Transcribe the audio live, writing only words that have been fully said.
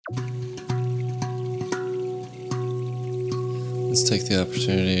Let's take the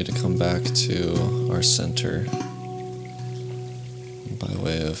opportunity to come back to our center by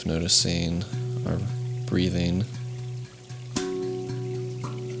way of noticing our breathing.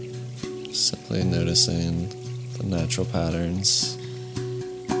 Simply noticing the natural patterns.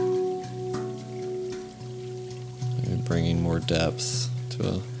 Maybe bringing more depth to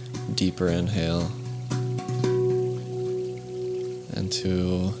a deeper inhale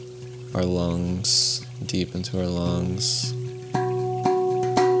into our lungs, deep into our lungs.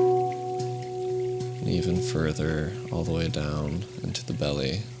 And even further, all the way down into the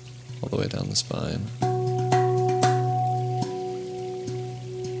belly, all the way down the spine.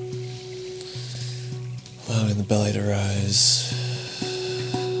 Allowing the belly to rise.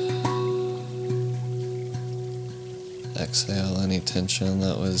 Exhale any tension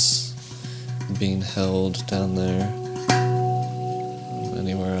that was being held down there,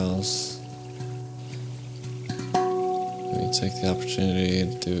 anywhere else. Maybe take the opportunity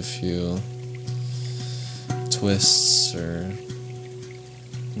to do a few twists or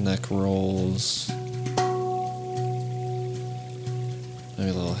neck rolls. Maybe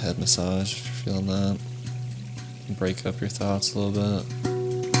a little head massage if you're feeling that. Break up your thoughts a little bit.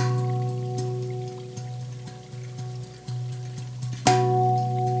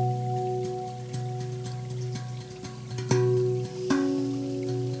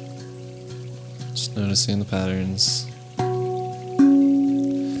 Just noticing the patterns.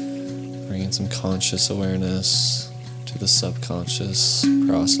 Bringing some conscious awareness to the subconscious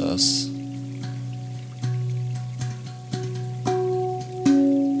process.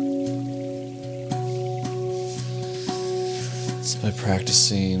 It's by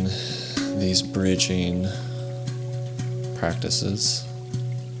practicing these bridging practices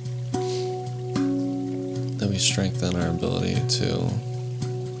that we strengthen our ability to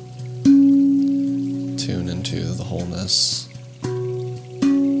tune into the wholeness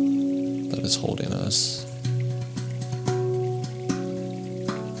that is holding us.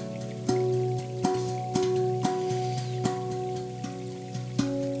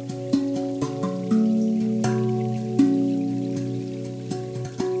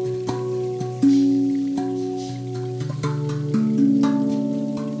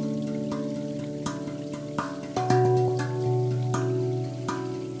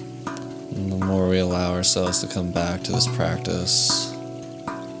 And the more we allow ourselves to come back to this practice,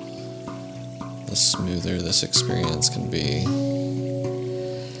 the smoother this experience can be.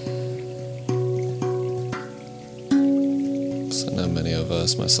 So I know many of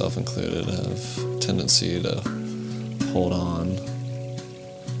us, myself included, have a tendency to hold on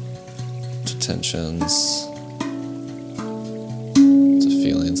to tensions, to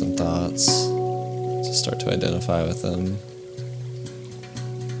feelings and thoughts, to start to identify with them,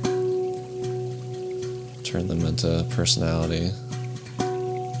 turn them into personality.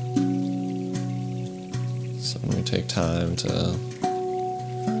 So when we take time to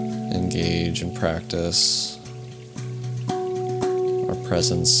engage and practice our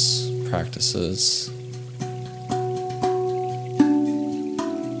presence practices,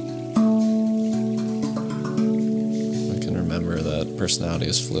 we can remember that personality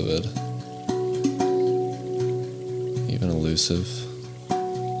is fluid, even elusive,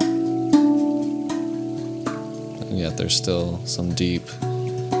 and yet there's still some deep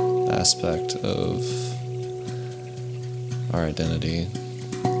aspect of our identity,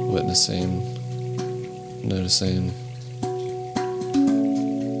 witnessing, noticing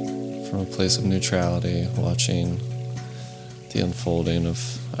from a place of neutrality, watching the unfolding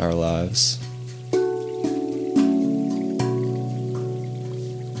of our lives.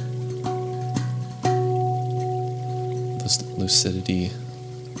 This lucidity,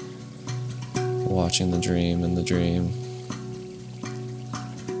 watching the dream in the dream,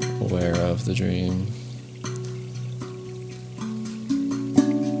 aware of the dream.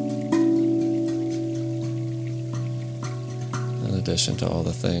 In addition to all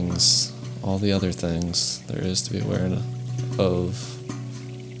the things, all the other things there is to be aware of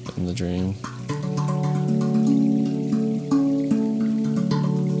in the dream.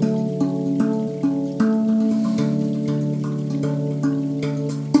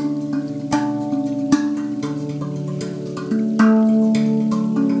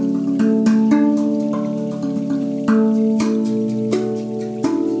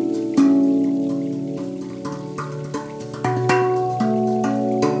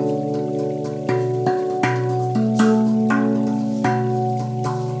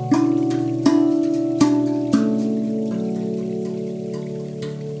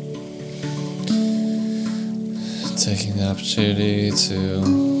 Taking the opportunity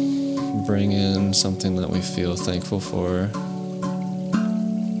to bring in something that we feel thankful for,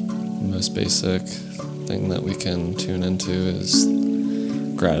 most basic thing that we can tune into is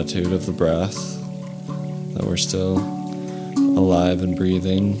gratitude of the breath, that we're still alive and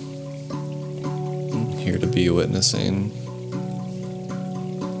breathing, here to be witnessing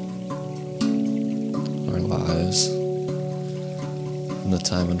our lives and the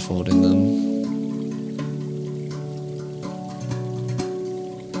time unfolding them.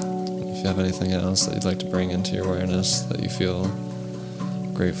 If you have anything else that you'd like to bring into your awareness that you feel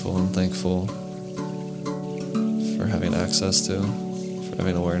grateful and thankful for having access to, for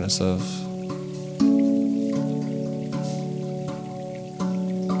having awareness of.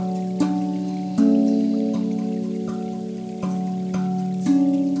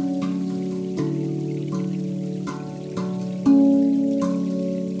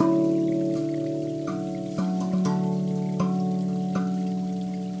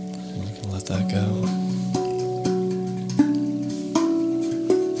 You can let that go.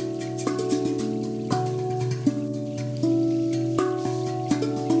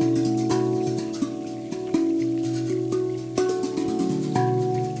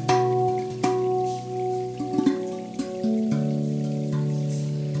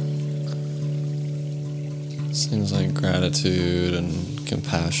 Seems like gratitude and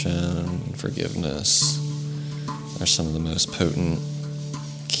compassion and forgiveness are some of the most potent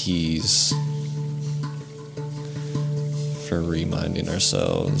keys for reminding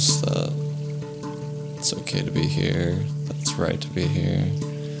ourselves that it's okay to be here, that it's right to be here,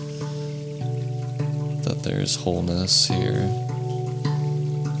 that there's wholeness here.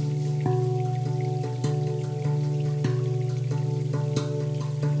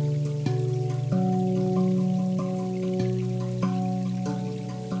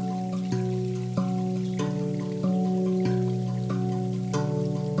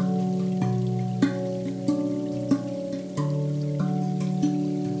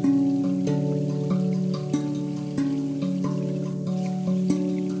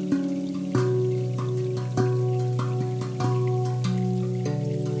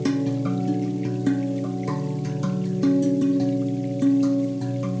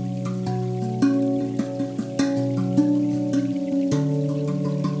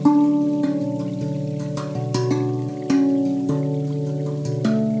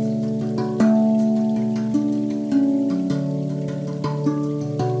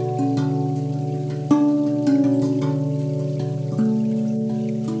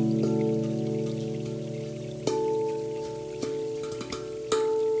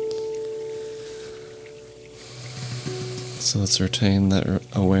 So let's retain that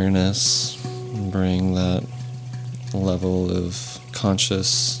awareness and bring that level of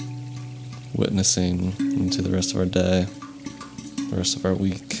conscious witnessing into the rest of our day, the rest of our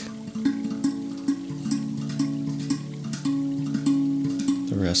week,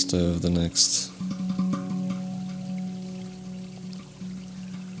 the rest of the next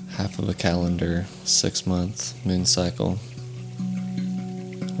half of a calendar, 6-month moon cycle,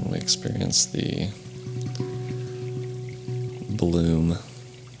 when we experience the bloom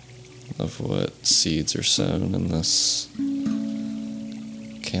of what seeds are sown in this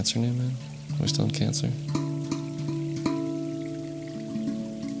Cancer new moon. Are we still in Cancer?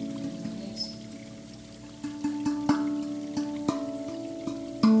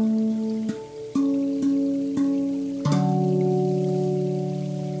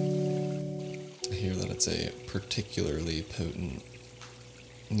 I hear that it's a particularly potent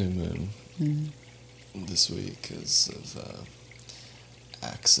new moon this week because of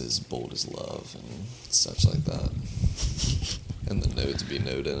axes bold as love and such like that. And the nodes be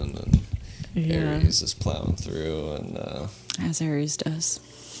noding and Aries is plowing through and as Aries does.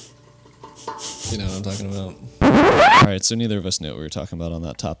 You know what I'm talking about? Alright, so neither of us knew what we were talking about on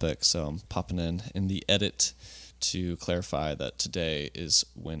that topic, so I'm popping in the edit to clarify that today is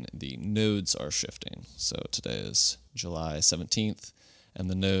when the nodes are shifting. So today is July 17th,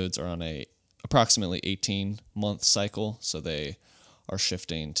 and the nodes are on a approximately 18-month cycle, so they are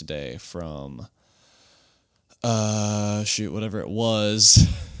shifting today from, whatever it was,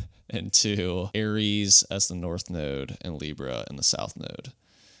 into Aries as the north node and Libra in the south node.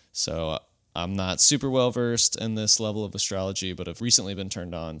 So I'm not super well versed in this level of astrology, but I've recently been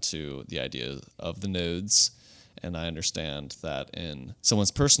turned on to the idea of the nodes, and I understand that in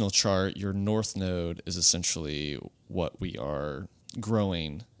someone's personal chart, your north node is essentially what we are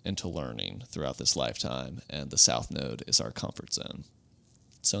growing into learning throughout this lifetime, and the south node is our comfort zone.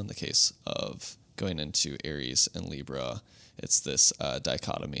 So in the case of going into Aries and Libra, it's this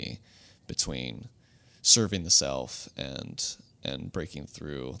dichotomy between serving the self and breaking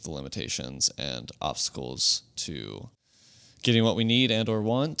through the limitations and obstacles to getting what we need and or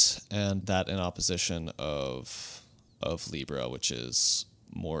want, and that in opposition of Libra, which is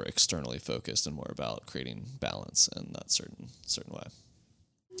more externally focused and more about creating balance in that certain way.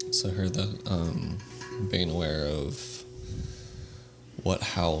 So I heard that being aware of what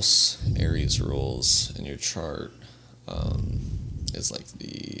house Aries rules in your chart is like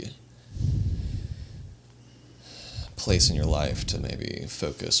the place in your life to maybe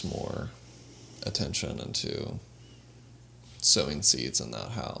focus more attention into sowing seeds in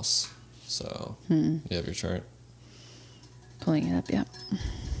that house. So, you have your chart? Pulling it up, yeah.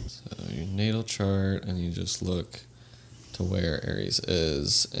 So your natal chart, and you just look to where Aries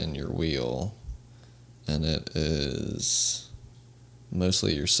is in your wheel, and it is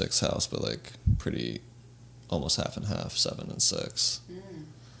mostly your 6th house, but like pretty almost half and half, 7 and 6.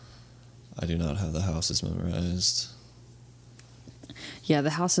 I do not have the houses memorized. Yeah,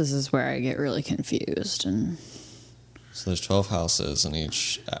 the houses is where I get really confused. And So there's 12 houses, and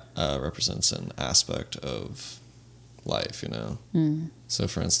each represents an aspect of life, you know? So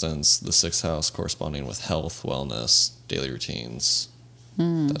for instance, the 6th house corresponding with health, wellness, daily routines,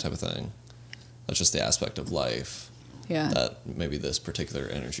 that type of thing. That's just the aspect of life that maybe this particular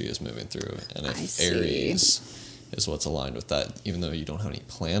energy is moving through. And if Aries is what's aligned with that, even though you don't have any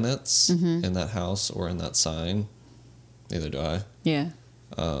planets in that house or in that sign, neither do I. Yeah.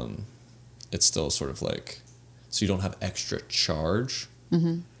 It's still sort of like, so you don't have extra charge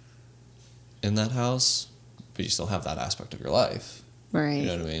in that house, but you still have that aspect of your life. Right. You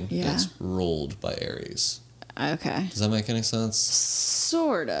know what I mean? Yeah. And it's ruled by Aries. Okay. Does that make any sense?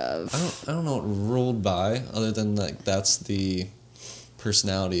 Sort of. I don't know what ruled by, other than like that's the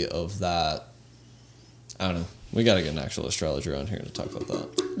personality of that. I don't know. We got to get an actual astrologer on here to talk about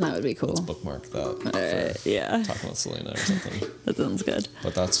that. That would be cool. Let's bookmark that. Yeah. Talking about Selena or something. That sounds good.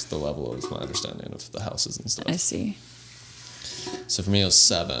 But that's the level of my understanding of the houses and stuff. I see. So for me, it was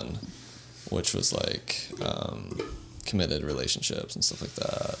 7, which was like committed relationships and stuff like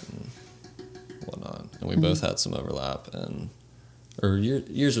that and whatnot. And we both had some overlap. Or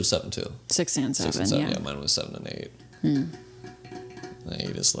yours was 7 too. 6 and 7, 6 and 7, yeah. Mine was 7 and 8. And 8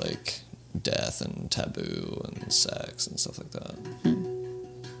 is like death and taboo and sex and stuff like that.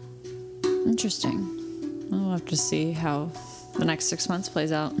 Interesting. We'll have to see how the next 6 months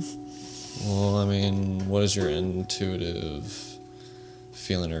plays out. Well, I mean, what is your intuitive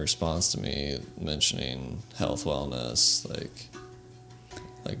feeling or response to me mentioning health, wellness? Like,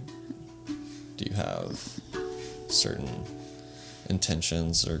 do you have certain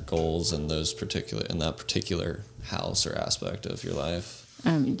intentions or goals in that particular house or aspect of your life?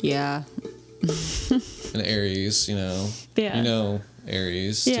 Yeah. And Aries, you know. Yeah. You know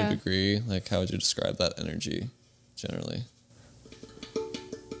Aries to Yeah. a degree. Like, how would you describe that energy generally?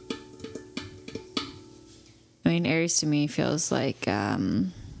 I mean, Aries to me feels like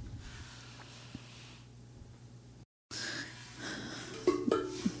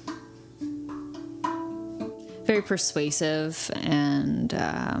very persuasive and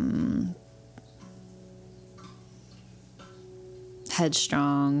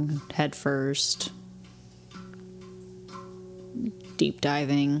headstrong, head first, deep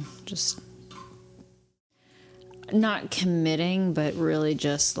diving, just not committing, but really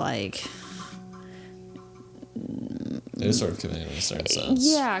just like... It is sort of committing in a certain sense.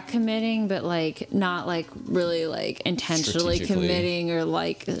 Yeah, committing, but like not like really like intentionally committing or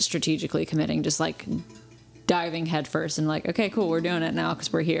like strategically committing, just like diving headfirst and like, okay, cool, we're doing it now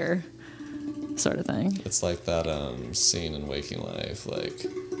because we're here, sort of thing. It's like that scene in Waking Life, like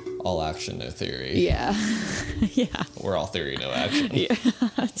all action, no theory. Yeah. Yeah. We're all theory, no action. Yeah,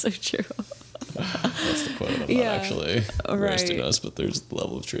 that's so true. That's the quote. I'm not actually roasting us, but there's the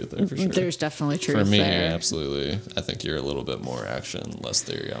level of truth there for sure. There's definitely truth for me, there. absolutely. I think you're a little bit more action, less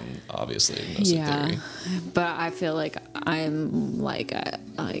theory. I'm obviously mostly theory. But I feel like I'm like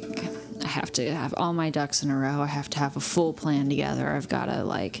I have to have all my ducks in a row. I have to have a full plan together. I've got to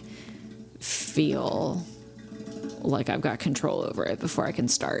like feel like I've got control over it before I can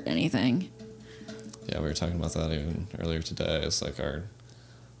start anything. Yeah, we were talking about that even earlier today. It's like our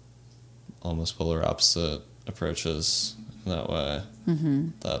almost polar opposite approaches in that way. Mm-hmm.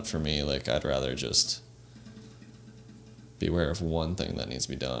 That for me, like, I'd rather just be aware of one thing that needs to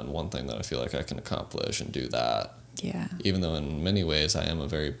be done, one thing that I feel like I can accomplish, and do that. Yeah. Even though in many ways I am a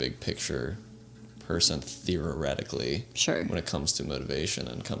very big picture person theoretically. Sure. When it comes to motivation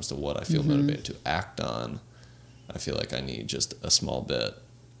and comes to what I feel motivated to act on, I feel like I need just a small bit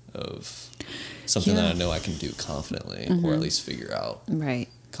of something that I know I can do confidently, or at least figure out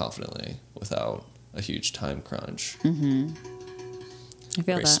confidently without a huge time crunch. I feel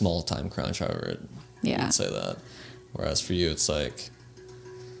Very that. small time crunch, however, you would say that. Whereas for you, it's like,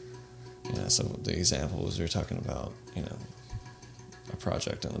 so the example was we were talking about, a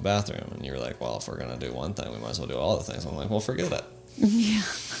project in the bathroom, and you were like, well, if we're going to do one thing, we might as well do all the things. I'm like, well, forget it. Yeah.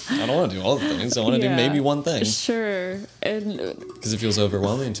 I don't want to do all the things. I want to do maybe one thing. Sure. Because it feels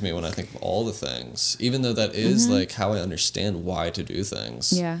overwhelming to me when I think of all the things, even though that is like how I understand why to do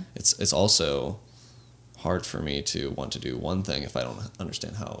things. Yeah. It's also hard for me to want to do one thing if I don't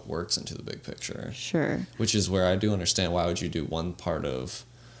understand how it works into the big picture. Sure. Which is where I do understand why would you do one part of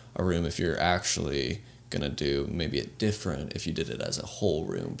a room if you're actually going to do maybe it different if you did it as a whole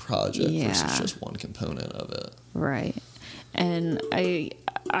room project versus just one component of it. Right. And I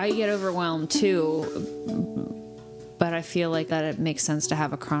get overwhelmed too, but I feel like that it makes sense to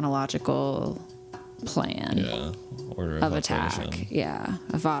have a chronological plan. Yeah. Order of attack. Yeah.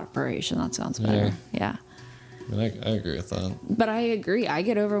 Of operation. That sounds better. Yeah. I mean, I agree with that. But I agree. I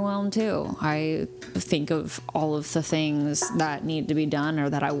get overwhelmed too. I think of all of the things that need to be done or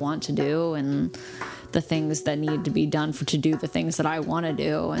that I want to do, and the things that need to be done to do the things that I want to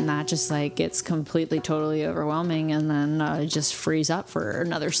do, and that just like gets completely, totally overwhelming, and then it just frees up for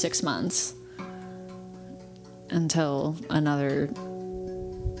another 6 months until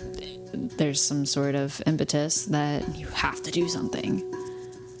there's some sort of impetus that you have to do something.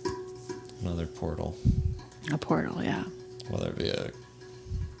 Another portal. A portal, yeah. Whether it be a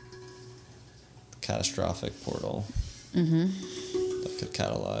catastrophic portal that could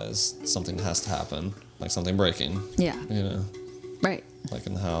catalyze something that has to happen, like something breaking. Yeah. Right. Like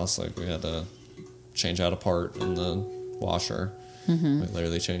in the house, like we had to change out a part in the washer. We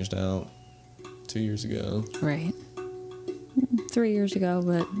literally changed out 2 years ago. Right. 3 years ago,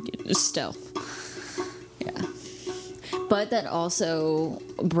 but still. Yeah. But that also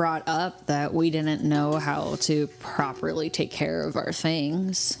brought up that we didn't know how to properly take care of our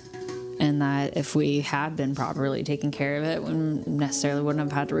things. And that if we had been properly taking care of it, we necessarily wouldn't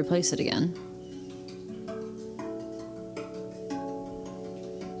have had to replace it again.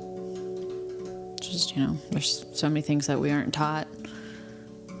 Just, there's so many things that we aren't taught.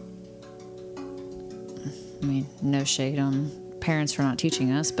 I mean, no shade on parents for not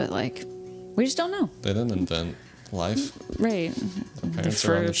teaching us, but like, we just don't know. They didn't invent life. Right. Our parents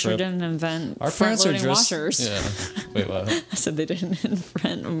are on the trip. Didn't invent Our parents are front-loading just washers. Yeah. Wait, what? I said they didn't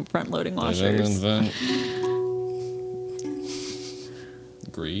invent front-loading washers. They didn't invent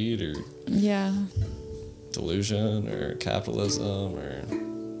greed or delusion or capitalism or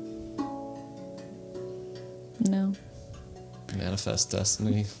no manifest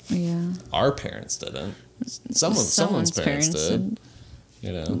destiny. Yeah. Our parents didn't. Someone's parents did.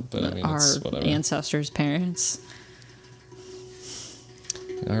 But I mean, it's whatever. Our ancestors' parents.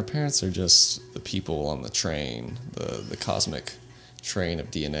 Our parents are just the people on the train, the cosmic train of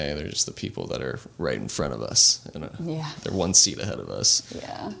DNA. They're just the people that are right in front of us. They're one seat ahead of us.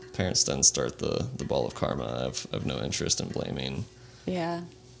 Yeah. Parents didn't start the ball of karma. I've no interest in blaming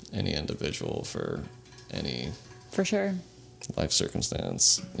any individual for any for sure life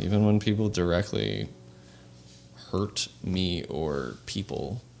circumstance. Even when people directly hurt me or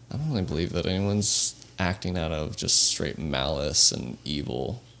people, I don't really believe that anyone's acting out of just straight malice and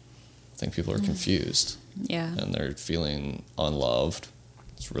evil. I think people are confused. Yeah. And they're feeling unloved.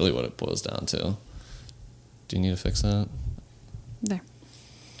 It's really what it boils down to. Do you need to fix that? There.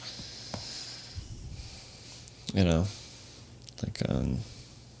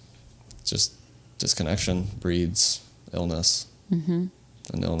 Just disconnection breeds illness. And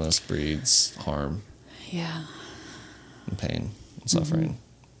illness breeds harm. Yeah. And pain and suffering.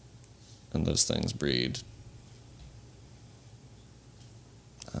 And those things breed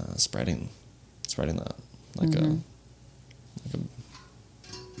spreading that like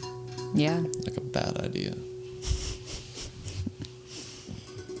a bad idea.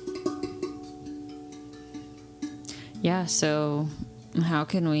 Yeah, so how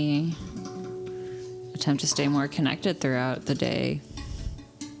can we attempt to stay more connected throughout the day?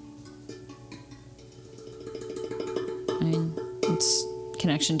 I mean, it's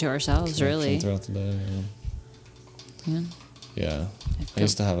connection to ourselves, really. Throughout the day, Yeah. I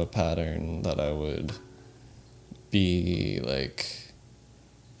used to have a pattern that I would be, like,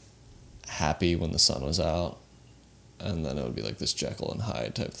 happy when the sun was out, and then it would be, like, this Jekyll and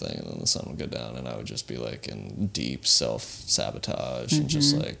Hyde type thing, and then the sun would go down, and I would just be, like, in deep self-sabotage, and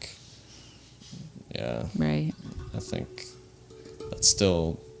just, like, Right. I think that's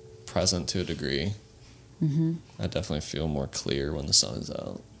still present to a degree. I definitely feel more clear when the sun is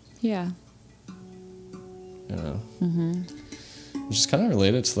out. Yeah. Which is kind of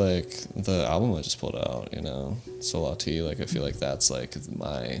related to, like, the album I just pulled out, Solati. Like, I feel like that's, like,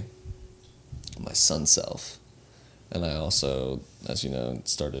 my sun self. And I also, as you know,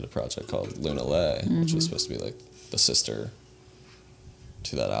 started a project called Luna Lay, which was supposed to be like the sister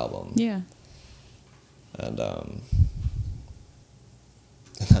to that album. Yeah. And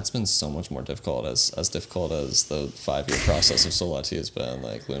that's been so much more difficult, as difficult as the 5-year process of Solati has been.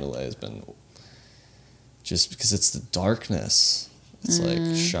 Like, Luna Lay has been, just because it's the darkness. It's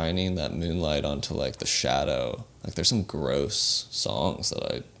like shining that moonlight onto like the shadow. Like, there's some gross songs that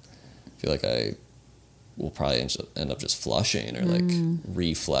I feel like I will probably end up just flushing or like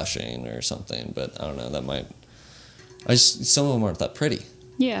refleshing or something. But I don't know, that might, some of them aren't that pretty.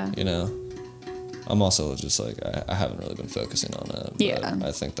 Yeah. You know? I'm also just like, I haven't really been focusing on it. But Yeah.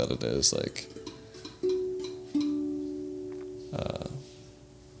 I think that it is like,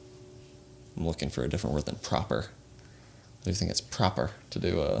 I'm looking for a different word than proper. I do think it's proper to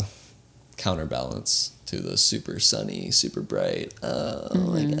do a counterbalance to the super sunny, super bright. Oh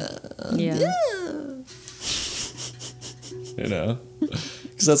my God. Yeah. You know?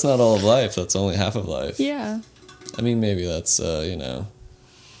 Because that's not all of life. That's only half of life. Yeah. I mean, maybe that's, you know,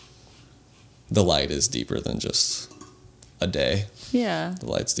 the light is deeper than just a day. Yeah. The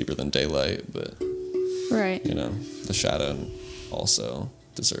light's deeper than daylight, but, Right. you know, the shadow also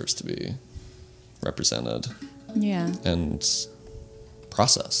deserves to be represented Yeah. and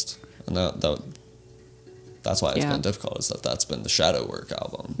processed. And that's why it's been difficult, is that's been the shadow work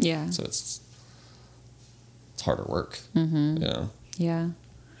album. Yeah. So it's harder work, Mm-hmm. you know? Yeah.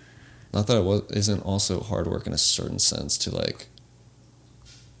 Not that isn't also hard work in a certain sense to like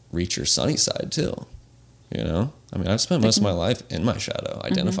reach your sunny side too, you know? I mean, I've spent most of my life in my shadow,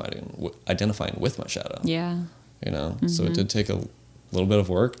 identifying with my shadow. Yeah. You know? So it did take a little bit of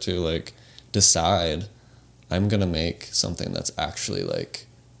work to like decide I'm going to make something that's actually like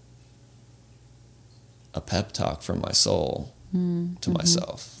a pep talk from my soul to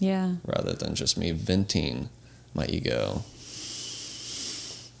myself, Yeah. rather than just me venting my ego.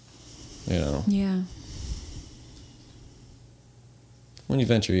 You know? Yeah. When you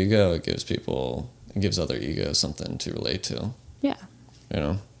vent your ego, it gives other egos something to relate to, Yeah. you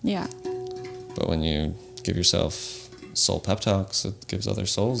know? Yeah. But when you give yourself soul pep talks, it gives other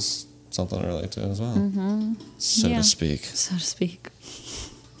souls something to relate to as well, so Yeah. to speak. So to speak.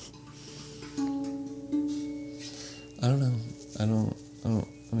 I don't know.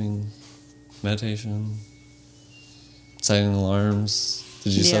 I mean, meditation, setting alarms.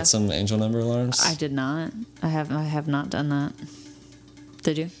 Did you Yeah. set some angel number alarms? I did not. I have not done that.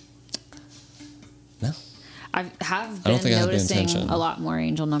 Did you? No. I have I don't been think I had the noticing intention. a lot more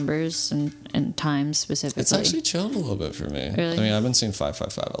angel numbers and times specifically. It's actually chilled a little bit for me. Really? I mean, I've been seeing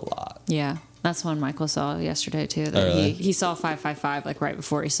 555 a lot. Yeah. That's one Michael saw yesterday too. That really? he saw 555 like right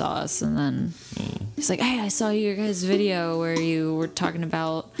before he saw us, and then he's like, "Hey, I saw your guys' video where you were talking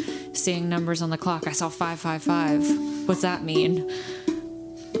about seeing numbers on the clock. I saw 555. What's that mean?"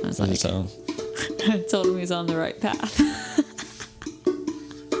 I was What did you like, tell him? I told him he's on the right path.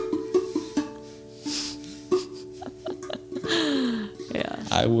 Yeah.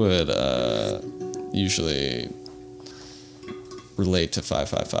 I would usually relate to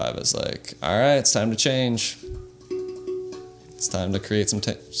 555 as like, all right, it's time to change. It's time to create some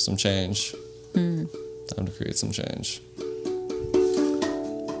change. Time to create some change.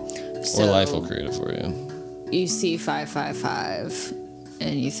 So or life will create it for you. you see 555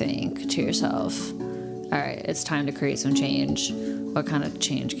 and you think to yourself, all right, it's time to create some change. What kind of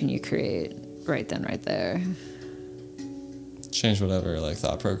change can you create right then, right there? Change whatever like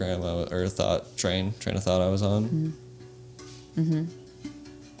thought program or thought train of thought I was on.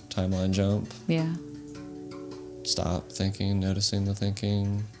 Timeline jump. Yeah. Stop thinking, noticing the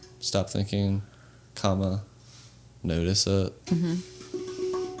thinking. Stop thinking, comma, notice it. You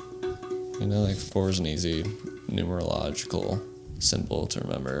know, like 4 is an easy numerological symbol to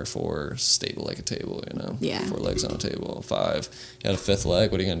remember. 4, stable like a table, you know? Yeah. 4 legs on a table. 5, you got a 5th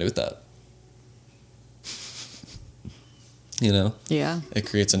leg, what are you going to do with that? You know? Yeah. It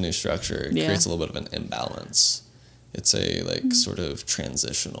creates a new structure. It Yeah. creates a little bit of an imbalance. It's a, like, sort of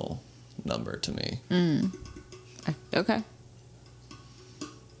transitional number to me. Okay.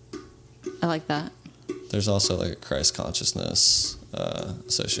 I like that. There's also, like, a Christ consciousness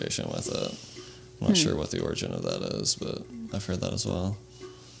association with it. I'm not sure what the origin of that is, but I've heard that as well.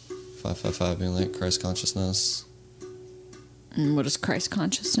 555 being, like, Christ consciousness. And what does Christ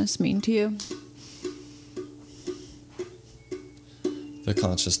consciousness mean to you? The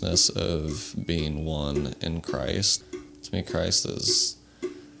consciousness of being one in Christ. To me, Christ is,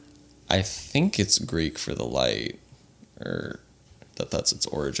 I think it's Greek for the light, or that's its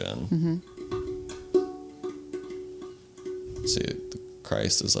origin. See,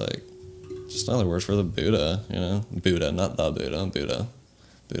 Christ is like just another word for the Buddha, Buddha, not the Buddha,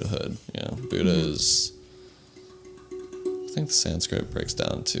 Buddhahood, Buddha is, I think the Sanskrit breaks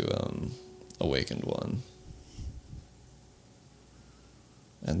down to awakened one.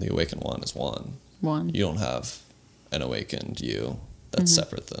 And the awakened one is one. One. You don't have an awakened you that's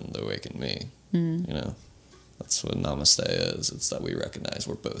separate than the awakened me. That's what namaste is. It's that we recognize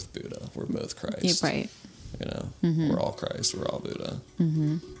we're both Buddha, we're both Christ. Yeah, right. We're all Christ, we're all Buddha.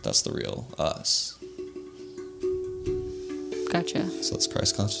 That's the real us. Gotcha. So that's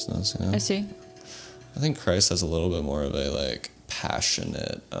Christ consciousness. I see. I think Christ has a little bit more of a like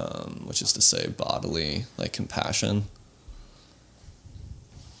passionate, which is to say bodily, like compassion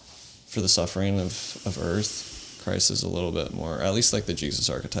for the suffering of earth. Christ is a little bit more, at least like the Jesus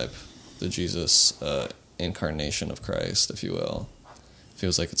archetype, the Jesus incarnation of Christ, if you will.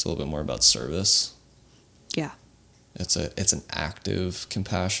 Feels like it's a little bit more about service. Yeah. It's an active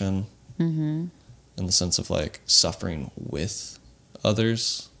compassion in the sense of like suffering with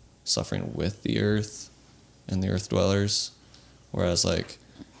others, suffering with the earth and the earth dwellers, whereas like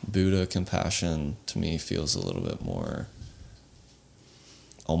Buddha compassion to me feels a little bit more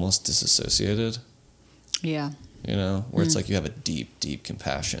almost disassociated. Yeah. Where it's like you have a deep, deep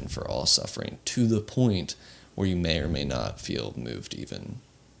compassion for all suffering to the point where you may or may not feel moved to even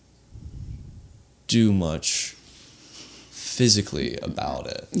do much physically about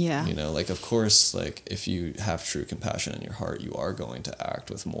it. Yeah. Like, of course, like, if you have true compassion in your heart, you are going to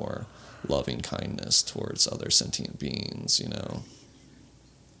act with more loving kindness towards other sentient beings,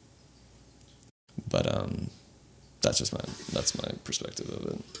 But, that's my perspective of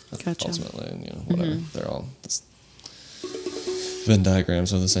it. Gotcha. Ultimately, and, whatever. They're all Venn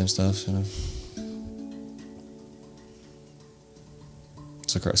diagrams of the same stuff,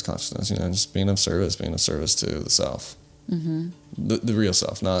 So Christ consciousness, just being of service to the self. The real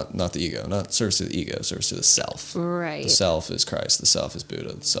self, not the ego, not service to the ego, service to the self. Right. The self is Christ, the self is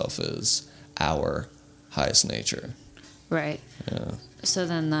Buddha, the self is our highest nature. Right. Yeah. So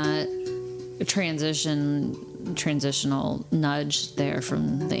then that transitional nudge there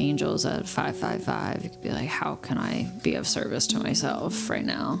from the angels at 555, it could be like, how can I be of service to myself right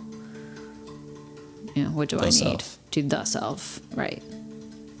now? What do I need? Self. To the self, right.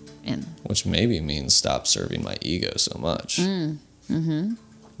 And which maybe means stop serving my ego so much.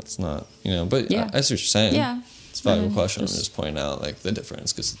 That's not, but yeah. I see what you're saying. Yeah. It's a valuable question. I'm just pointing out like the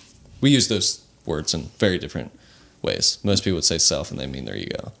difference, because we use those words in very different ways. Most people would say self and they mean their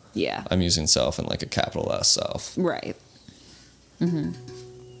ego. Yeah. I'm using self in like a capital S self. Right.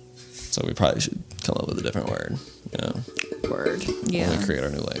 So we probably should come up with a different word, Word. Yeah. When we create our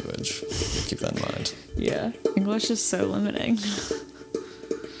new language. Keep that in mind. Yeah. English is so limiting.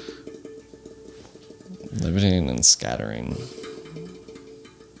 Limiting and scattering.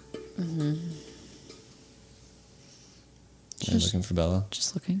 Are you looking for Bella?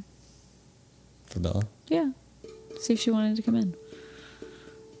 Just looking. For Bella? Yeah. See if she wanted to come in.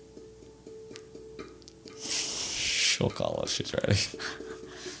 She'll call us. She's ready.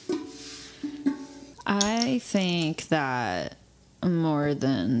 I think that more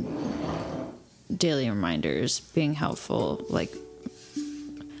than daily reminders being helpful, like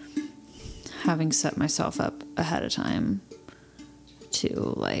having set myself up ahead of time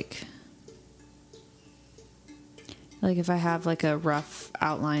to like if I have like a rough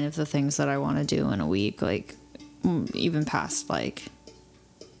outline of the things that I want to do in a week, like even past like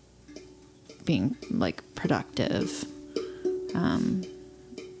being like productive,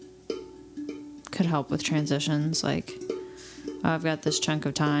 could help with transitions. Like, I've got this chunk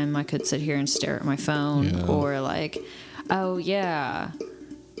of time I could sit here and stare at my phone, or like, oh yeah,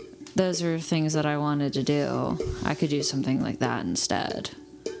 those are things that I wanted to do. I could do something like that instead.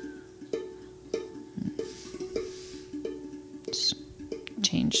 Just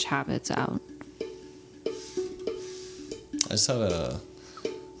change habits out. I just had a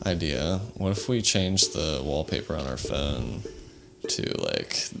idea. What if we changed the wallpaper on our phone to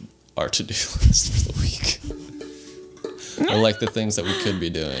like our to-do list for the week? Or like the things that we could be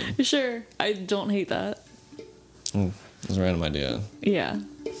doing. Sure. I don't hate that. It was a random idea. Yeah.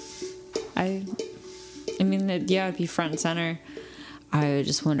 I mean, it'd be front and center. I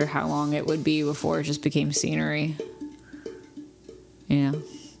just wonder how long it would be before it just became scenery. Yeah.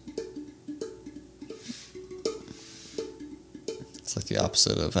 It's like the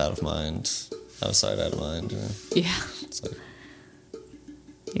opposite of out of mind, out of sight, out of mind. Yeah. It's like,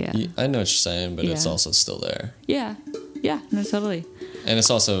 yeah. I know what you're saying, but it's Yeah. also still there. Yeah. Yeah. No, totally. And it's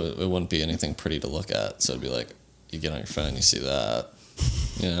also, it wouldn't be anything pretty to look at. So it'd be like, you get on your phone, you see that,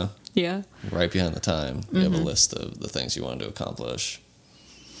 Yeah. right behind the time. You have a list of the things you want to accomplish.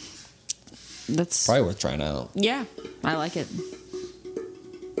 That's probably worth trying out. Yeah, I like it.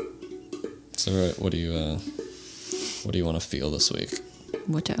 So what do you want to feel this week?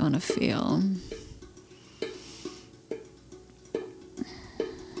 What do I want to feel?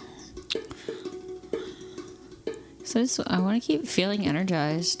 So I want to keep feeling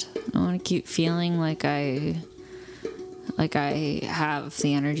energized. I want to keep feeling like I have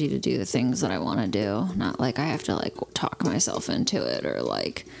the energy to do the things that I want to do. Not like I have to like talk myself into it or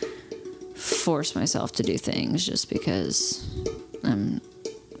like force myself to do things just because I'm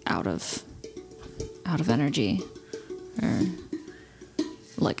out of energy or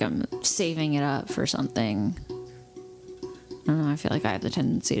like I'm saving it up for something. I don't know, I feel like I have the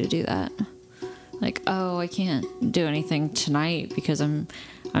tendency to do that. Like, oh, I can't do anything tonight because I'm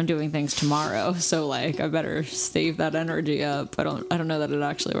doing things tomorrow. So like I better save that energy up. I don't know that it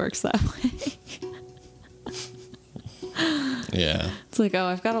actually works that way. Yeah. It's like, oh,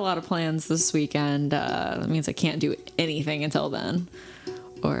 I've got a lot of plans this weekend. That means I can't do anything until then.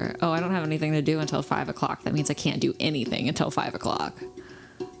 Or, oh, I don't have anything to do until 5 o'clock. That means I can't do anything until 5 o'clock.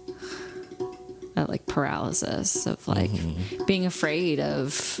 That like paralysis of like being afraid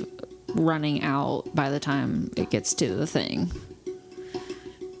of running out by the time it gets to the thing.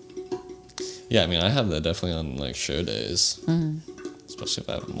 Yeah, I mean, I have that definitely on like show days, especially if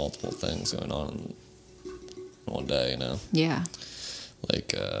I have multiple things going on in one day, you know? Yeah.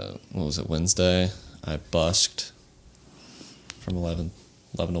 Like, what was it, Wednesday? I busked from 11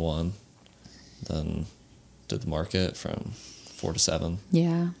 to 1, then did the market from 4 to 7.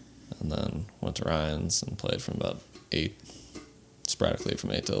 Yeah. And then went to Ryan's and played from about 8, sporadically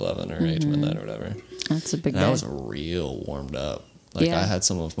from 8 to 11 or 8 to midnight or whatever. That's a big And day. I was real warmed up. Like, Yeah. I had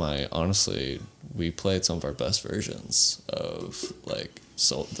some of my, honestly, we played some of our best versions of, like,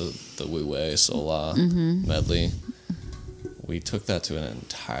 the Wu Wei Sola medley. We took that to an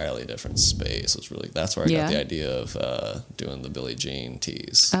entirely different space. It was really, that's where I got the idea of doing the Billie Jean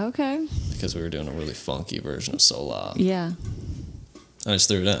tease. Okay. Because we were doing a really funky version of Sola. Yeah. I just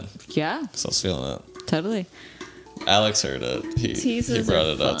threw it in. Yeah. Because I was feeling it. Totally. Alex heard it. He brought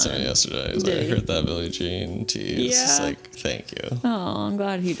it up to me yesterday. He was like, I heard that Billie Jean tease. Yeah. Just like, thank you. Oh, I'm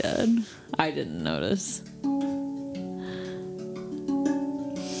glad he did. I didn't notice.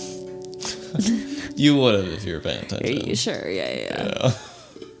 You would have if you were paying attention. Sure, yeah. You know?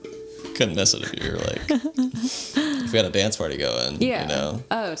 Couldn't miss it if you were like, if we had a dance party going, Yeah. you know.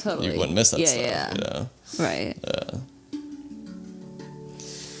 Oh, totally. You wouldn't miss that stuff, Yeah. you know. Right.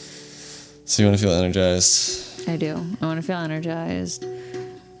 So you want to feel energized? I do. I want to feel energized.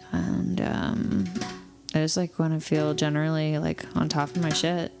 And I just like want to feel generally like on top of my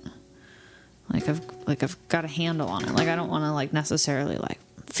shit. Like I've got a handle on it. Like I don't want to like necessarily like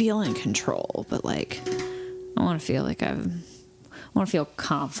feel in control, but like I want to feel like I want to feel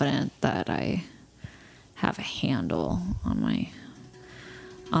confident that I have a handle on my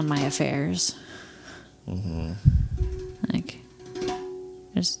affairs. Like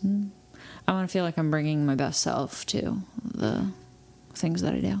just I want to feel like I'm bringing my best self to the things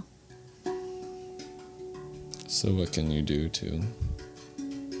that I do. So what can you do to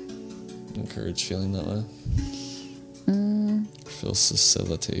encourage feeling that way?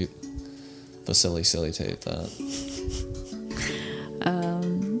 Facilitate that.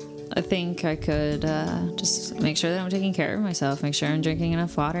 I think I could just make sure that I'm taking care of myself, make sure I'm drinking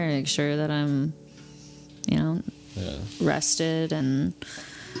enough water, make sure that I'm, rested and.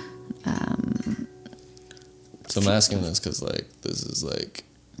 So I'm asking this because, like, this is like,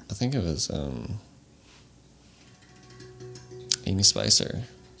 I think it was Amy Spicer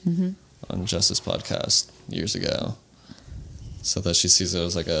on Justice podcast years ago. So that she sees it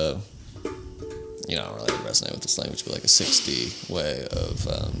as like a, I don't really resonate with this language, but like a 60 way of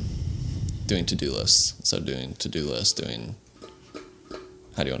doing to-do lists. So doing to-do lists, doing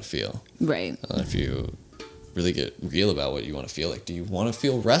how do you want to feel? Right. And if you really get real about what you want to feel, like, do you want to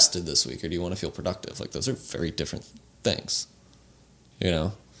feel rested this week or do you want to feel productive? Like, those are very different things,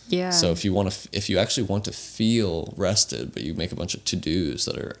 Yeah. So if you actually want to feel rested, but you make a bunch of to-dos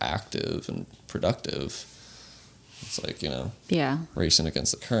that are active and productive, it's like, Yeah. racing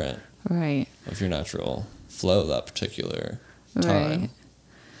against the current Right. of your natural flow that particular time. Right.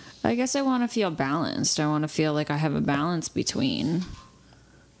 I guess I want to feel balanced. I want to feel like I have a balance between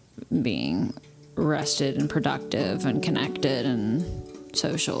being rested and productive and connected and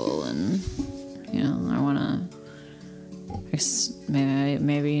social, and I want to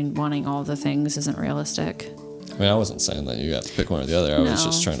maybe wanting all the things isn't realistic. I mean, I wasn't saying that you have to pick one or the other. I was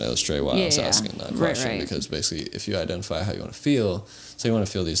just trying to illustrate why I was asking that question. Right. Because basically, if you identify how you want to feel, so you want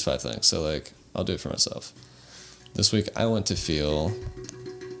to feel these 5 things. So, like, I'll do it for myself. This week, I want to feel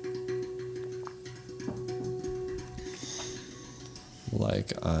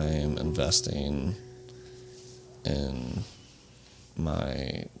like I'm investing in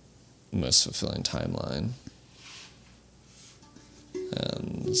my most fulfilling timeline.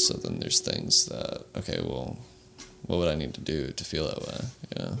 And so then there's things that, okay, well, what would I need to do to feel that way,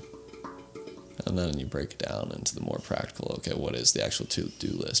 you know? And then you break it down into the more practical, okay, what is the actual to-do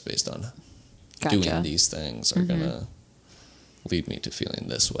list based on doing these things are going to lead me to feeling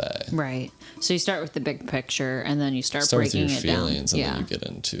this way. Right. So you start with the big picture, and then you start breaking with your it down. feelings, and then you get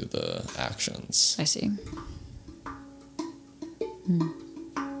into the actions. I see.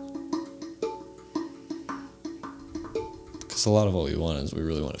 Because a lot of what we want is we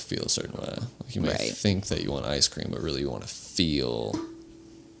really want to feel a certain way. Like you may think that you want ice cream, but really you want to feel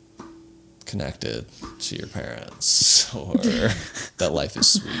connected to your parents, or that life is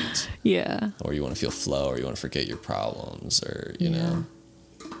sweet. Yeah. Or you want to feel flow, or you want to forget your problems, or, you know.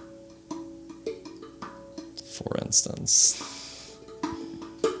 For instance.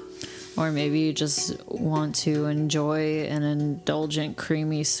 Or maybe you just want to enjoy an indulgent,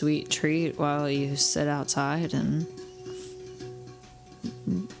 creamy, sweet treat while you sit outside and...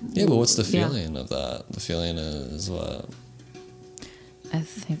 Yeah, but what's the feeling of that? The feeling is what? I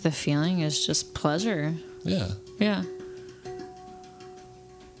think the feeling is just pleasure. Yeah. Yeah.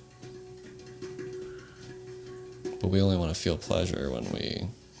 But we only want to feel pleasure when we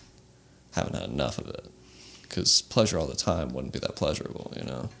haven't had enough of it. Because pleasure all the time wouldn't be that pleasurable, you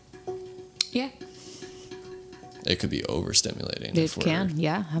know? Yeah. It could be overstimulating. It can,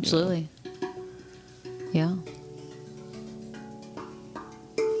 yeah, absolutely. You know. Yeah.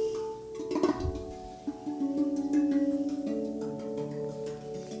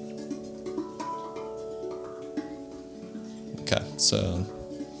 Okay, so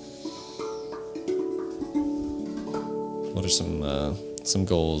what are some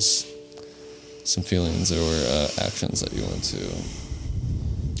goals, some feelings, or actions that you want to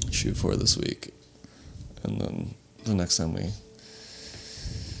shoot for this week? And then the next time we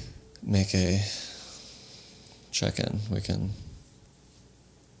make a check-in, we can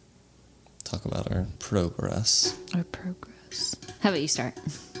talk about our progress. Our progress. How about you start?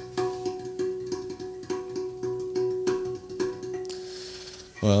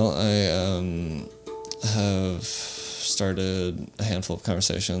 Well, I have started a handful of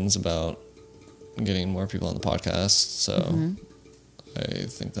conversations about getting more people on the podcast, so I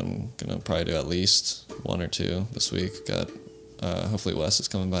think I'm going to probably do at least one or two this week. Got hopefully Wes is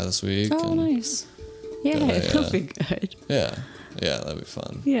coming by this week. Oh, nice. Yeah, that'll be good. Yeah, that'd be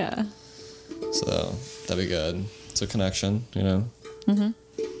fun. Yeah. So that'd be good. It's a connection, you know?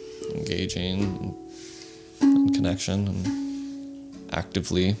 Engaging and connection and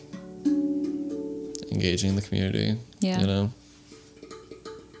actively engaging the community, you know?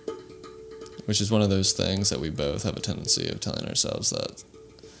 Which is one of those things that we both have a tendency of telling ourselves that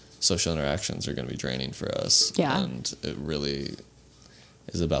social interactions are going to be draining for us. Yeah. And it really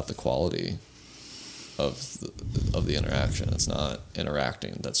is about the quality of the interaction. It's not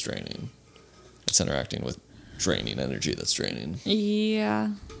interacting that's draining. It's interacting with draining energy that's draining.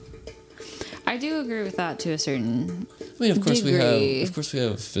 Yeah. I do agree with that to a certain of course degree. we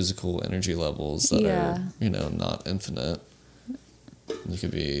have physical energy levels that are, you know, not infinite. You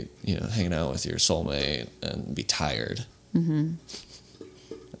could be, you know, hanging out with your soulmate and be tired. And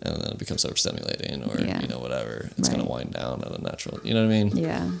then it becomes overstimulating, or, you know, whatever. It's going to wind down at a natural, you know what I mean?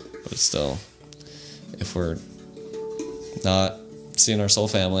 Yeah. But it's still, if we're not seeing our soul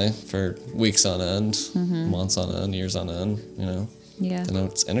family for weeks on end, months on end, years on end, you know? Yeah. Then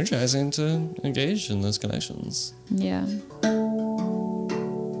it's energizing to engage in those connections. Yeah.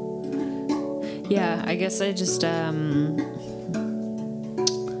 Yeah, I guess I just, a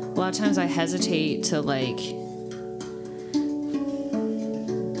lot of times I hesitate to, like,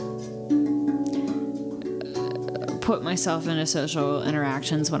 put myself into social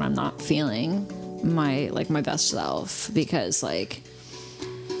interactions when I'm not feeling my best self, because I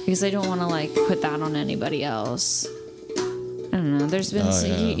don't want to, like, put that on anybody else. I don't know. There's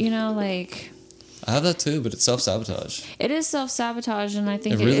been, you know, like... I have that too, but it's self-sabotage. It is self-sabotage, and I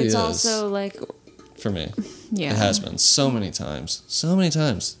think it really it's is. also, like... For me. Yeah. It has been so many times. So many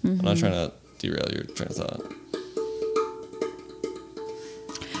times. I'm not trying to derail your train of thought.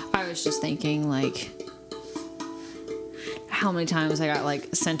 I was just thinking, like... how many times I got,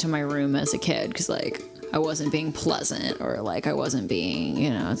 like, sent to my room as a kid because, like, I wasn't being pleasant, or, like, I wasn't being, you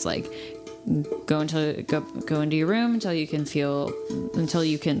know, it's like... Go into your room until you can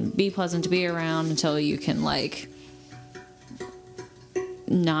be pleasant to be around, until you can, like,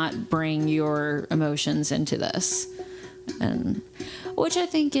 not bring your emotions into this, and which I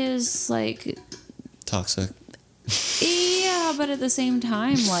think is, like, toxic. Yeah, but at the same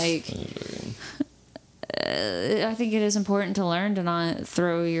time, like, I think it is important to learn to not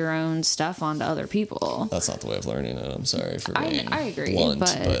throw your own stuff onto other people. That's not the way of learning it. I'm sorry for being I agree, blunt,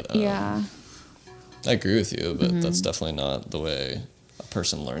 but yeah. I agree with you, but that's definitely not the way a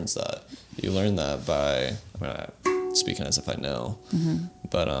person learns that. You learn that by, I'm speaking as if I know,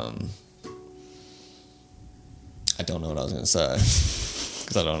 but I don't know what I was going to say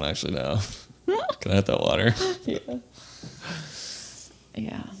because I don't actually know. Can I hit that water? Yeah.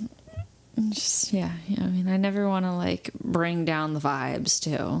 Yeah. Just, yeah. I mean, I never want to, like, bring down the vibes,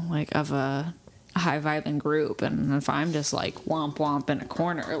 too, like, of a high-vibing group. And if I'm just, like, womp in a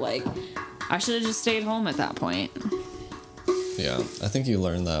corner, like, I should have just stayed home at that point. Yeah. I think you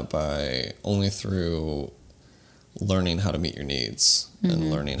learn that by only through learning how to meet your needs and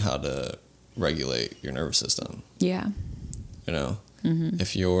learning how to regulate your nervous system. Yeah. You know?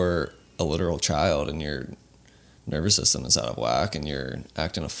 If you're a literal child and your nervous system is out of whack and you're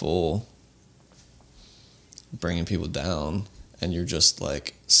acting a fool, bringing people down, and you're just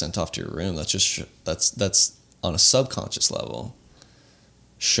like sent off to your room, that's on a subconscious level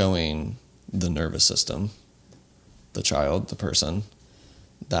showing the nervous system, the child, the person,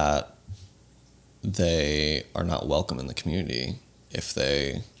 that they are not welcome in the community if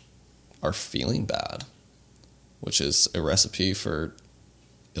they are feeling bad, which is a recipe for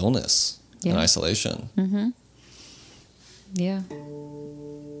illness and isolation. Yeah.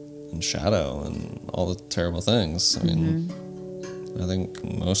 And shadow and all the terrible things. I mean, I think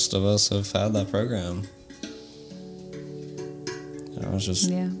most of us have had that program. I was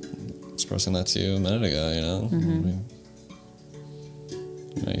just expressing that to you a minute ago, you know? I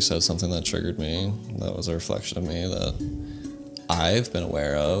mean, you said something that triggered me. That was a reflection of me that I've been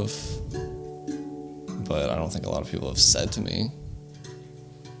aware of, but I don't think a lot of people have said to me.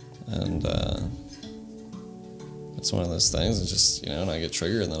 And it's one of those things. It's just, you know, and I get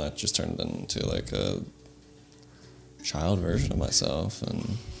triggered, and then I just turn it into like a child version of myself.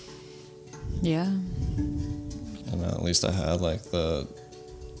 And and at least I had like the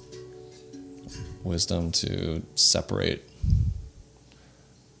wisdom to separate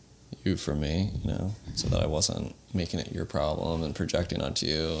you from me, you know, so that I wasn't making it your problem and projecting onto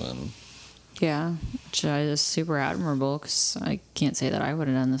you. And yeah, which is super admirable, because I can't say that I would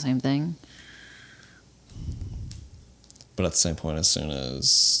have done the same thing. But at the same point, as soon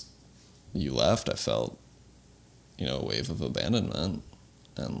as you left, I felt, you know, a wave of abandonment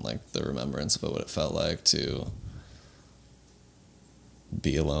and like the remembrance of what it felt like to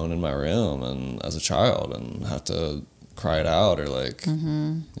be alone in my room and as a child and have to cry it out or like,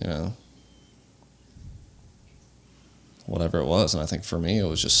 you know, whatever it was. And I think for me, it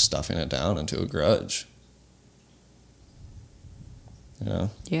was just stuffing it down into a grudge. You know?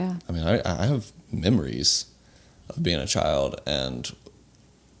 Yeah. I mean, I have memories of being a child and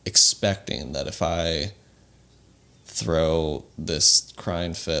expecting that if I throw this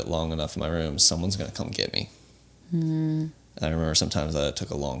crying fit long enough in my room, someone's going to come get me. And I remember sometimes that it took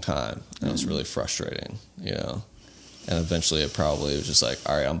a long time, and it was really frustrating, you know. And eventually it probably was just like,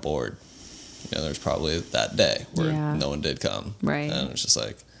 all right, I'm bored. You know, there's probably that day where no one did come. Right. And it was just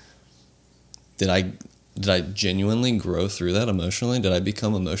like, did I genuinely grow through that emotionally? Did I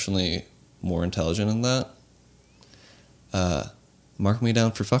become emotionally more intelligent in that? Mark me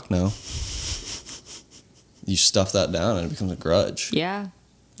down for fuck no. You stuff that down and it becomes a grudge. Yeah,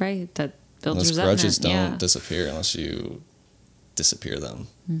 right. That builds those resentment. grudges don't disappear unless you disappear them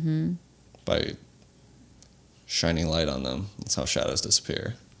by shining light on them. That's how shadows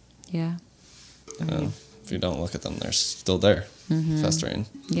disappear. Yeah. And if you don't look at them, they're still there, festering.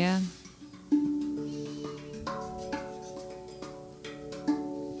 Yeah.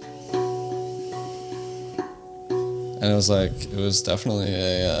 And it was definitely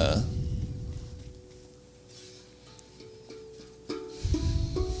a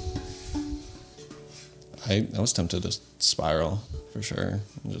I was tempted to spiral for sure,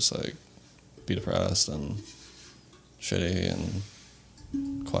 and just like be depressed and shitty and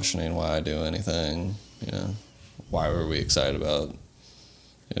questioning why I do anything, you know, why were we excited about,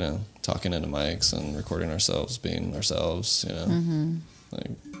 you know, talking into mics and recording ourselves being ourselves, you know,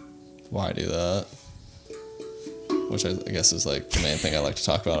 like why do that? Which I guess is like the main thing I like to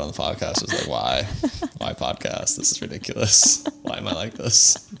talk about on the podcast is like why podcast? This is ridiculous. Why am I like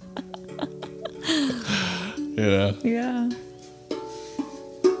this? You know? Yeah.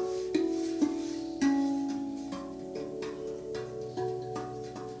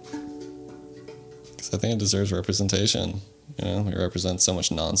 Because I think it deserves representation. You know, we represent so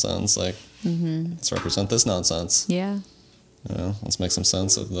much nonsense. Like, let's represent this nonsense. Yeah. You know, let's make some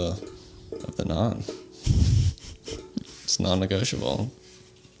sense of the non. non-negotiable.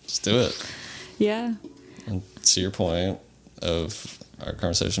 Just do it. Yeah. And to your point of our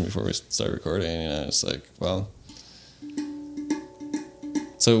conversation before we started recording, it's like, well,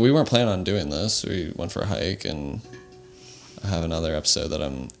 so we weren't planning on doing this. We went for a hike, and I have another episode that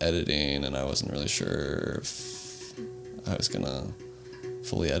I'm editing, and I wasn't really sure if I was gonna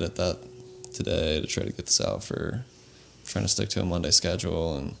fully edit that today to try to get this out for trying to stick to a Monday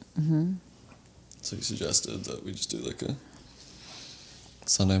schedule. And so you suggested that we just do like a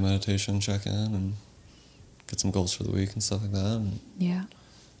Sunday meditation check-in and get some goals for the week and stuff like that. And Yeah.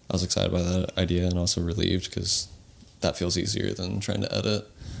 I was excited by that idea and also relieved because that feels easier than trying to edit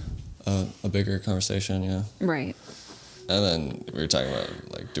a bigger conversation, Right. And then we were talking about,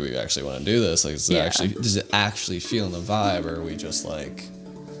 like, do we actually want to do this? Like, does it actually feel in the vibe, or are we just, like,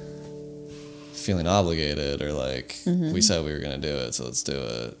 feeling obligated, or, like, we said we were going to do it, so let's do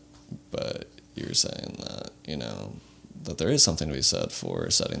it. But you were saying that, that there is something to be said for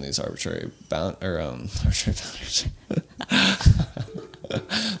setting these arbitrary boundaries.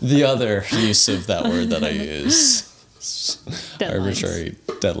 The other use of that word that I use. Arbitrary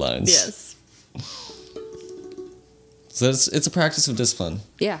deadlines. Yes. So it's a practice of discipline.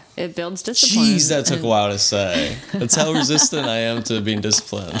 Yeah, it builds discipline. Jeez, that took a while to say. That's how resistant I am to being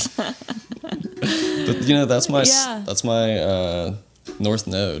disciplined. But that's my north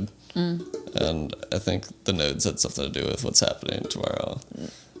node, and I think the nodes had something to do with what's happening tomorrow.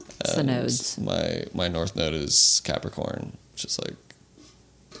 It's the nodes. My north node is Capricorn, which is like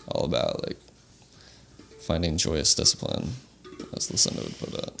all about like finding joyous discipline, as Lucinda would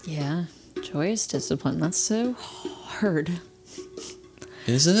put it. Yeah, joyous discipline. That's so hard.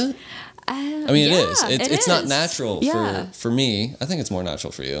 Is it? I mean, it is. It's not is. natural for me. I think it's more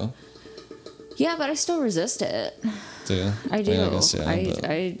natural for you. Yeah, but I still resist it. Do you? I do. I guess, yeah,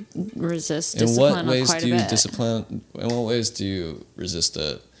 I resist in discipline what ways quite do a you bit. discipline? In what ways do you resist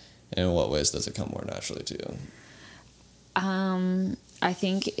it? And in what ways does it come more naturally to you? I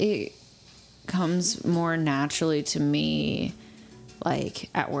think it comes more naturally to me, like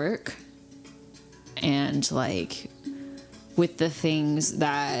at work, and like with the things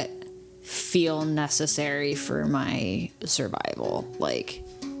that feel necessary for my survival, like.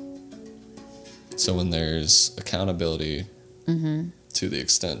 So when there's accountability to the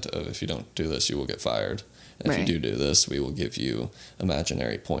extent of, if you don't do this, you will get fired. And if you do this, we will give you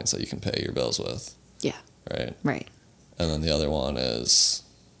imaginary points that you can pay your bills with. Yeah. Right? Right. And then the other one is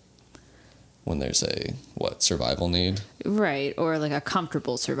when there's a, survival need? Right. Or like a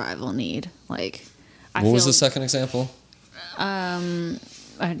comfortable survival need. Like, what was the second example? I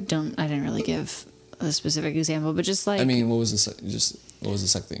didn't really give a specific example, but just like. I mean, what was the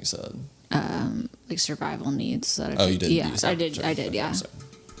second thing you said? Like survival needs. That you did? Yeah, I did. Yeah.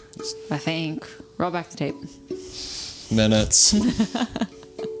 I think. Roll back the tape. Minutes.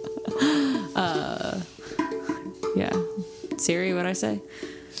 Yeah. Siri, what'd I say?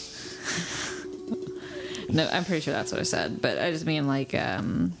 No, I'm pretty sure that's what I said. But I just mean like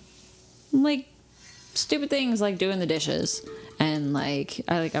stupid things like doing the dishes, and like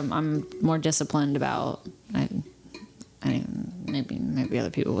I'm more disciplined about. Maybe other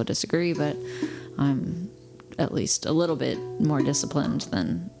people would disagree, but I'm at least a little bit more disciplined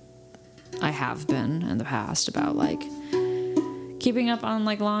than I have been in the past about like keeping up on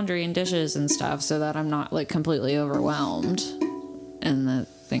like laundry and dishes and stuff, so that I'm not like completely overwhelmed and that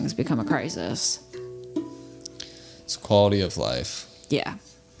things become a crisis. It's quality of life. Yeah.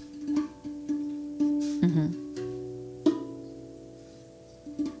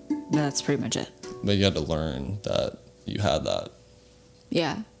 That's pretty much it. But you had to learn that you had that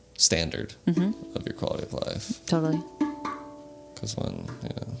standard of your quality of life. Totally. Because when,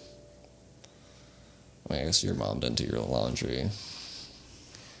 I guess your mom didn't do your laundry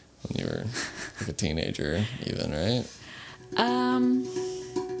when you were like a teenager even, right?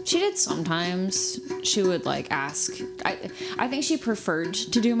 She did sometimes. She would like ask. I think she preferred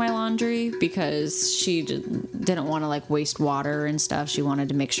to do my laundry because she didn't want to like waste water and stuff. She wanted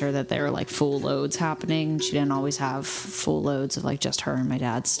to make sure that there were like full loads happening. She didn't always have full loads of like just her and my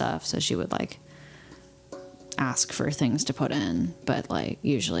dad's stuff. So she would like ask for things to put in. But like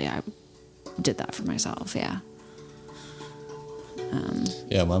usually I did that for myself. Yeah.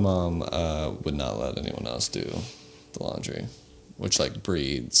 Yeah, my mom would not let anyone else do the laundry, which like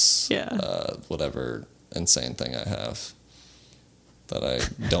breeds whatever insane thing I have, that I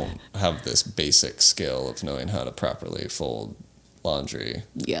don't have this basic skill of knowing how to properly fold laundry.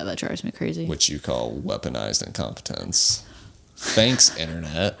 Yeah, that drives me crazy. Which you call weaponized incompetence. Thanks,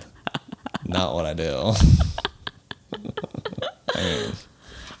 internet. Not what I do. I mean,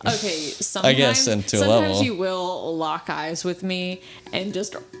 Okay, sometimes, I guess, and to a sometimes level. you will lock eyes with me and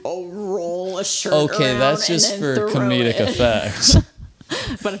just roll a shirt Okay, around that's and just then for throw comedic it. effect.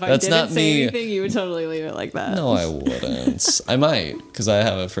 But if I That's didn't not say me. anything, you would totally leave it like that. No, I wouldn't. I might, because I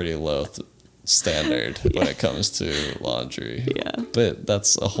have a pretty low standard when it comes to laundry. Yeah. But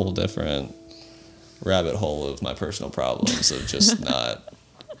that's a whole different rabbit hole of my personal problems of just not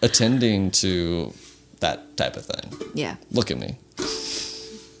attending to that type of thing. Yeah. Look at me.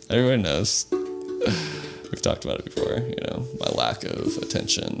 Everyone knows. We've talked about it before, my lack of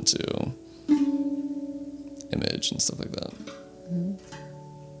attention to image and stuff like that.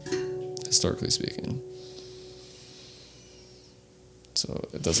 Historically speaking. So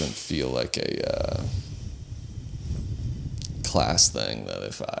it doesn't feel like a class thing that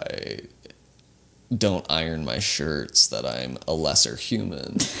if I don't iron my shirts that I'm a lesser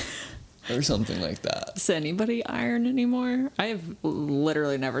human or something like that. Does anybody iron anymore? I have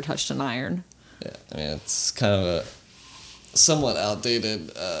literally never touched an iron. Yeah, I mean, it's kind of a somewhat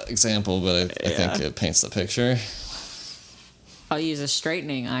outdated example, but I think it paints the picture. I'll use a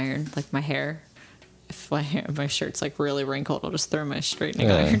straightening iron, like my hair. If my shirt's like really wrinkled, I'll just throw my straightening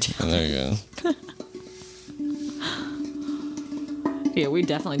iron down. There you go. Yeah, we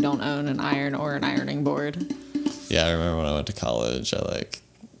definitely don't own an iron or an ironing board. Yeah, I remember when I went to college, I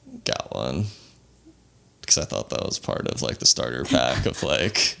got one because I thought that was part of the starter pack of all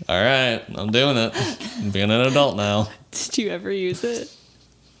right, I'm doing it. I'm being an adult now. Did you ever use it?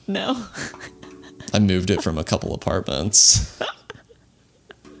 No. I moved it from a couple apartments.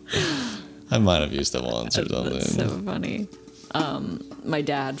 I might have used it once or something. That's so funny. My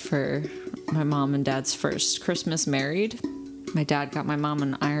dad, for my mom and dad's first Christmas married, my dad got my mom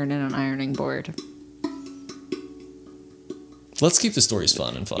an iron and an ironing board. Let's keep the stories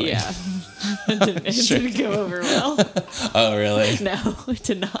fun and funny. Yeah. It didn't go over well. Oh, really? No, it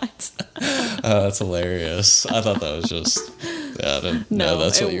did not. Oh, that's hilarious. I thought that was just... Yeah, I didn't know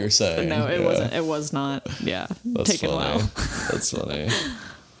that's what you were saying. No, it wasn't. It was not. Yeah. That's taken funny. well. That's funny.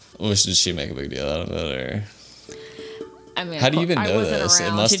 Did she make a big deal out of it, or... I mean, how do you even know I wasn't this?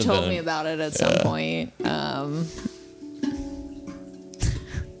 around. It must She have told been me about it at some point.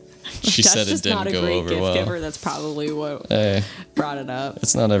 She That's said it just didn't not a go great over gift well. giver. That's probably what Hey, brought it up.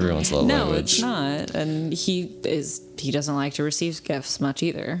 it's not everyone's love No, language. it's not. And he doesn't like to receive gifts much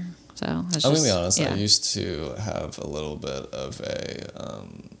either. So it's I'm just, gonna be honest. yeah. I used to have a little bit of a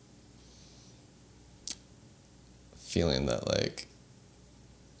feeling that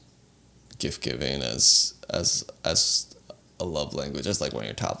gift giving as a love language, as one of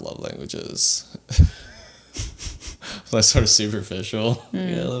your top love languages. That's sort of superficial, a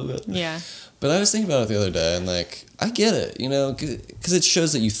little bit. Yeah. But I was thinking about it the other day, and I get it, because it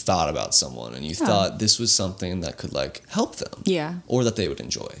shows that you thought about someone and you thought this was something that could help them, Yeah. or that they would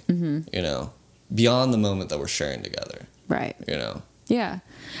enjoy, beyond the moment that we're sharing together, Right. Yeah.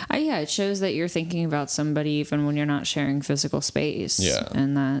 Yeah, it shows that you're thinking about somebody even when you're not sharing physical space. Yeah.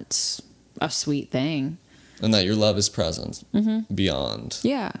 And that's a sweet thing. and that your love is present beyond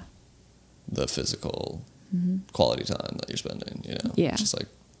Yeah. the physical quality time that you're spending, Yeah. Just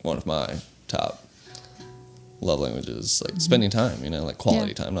one of my top love languages, spending time,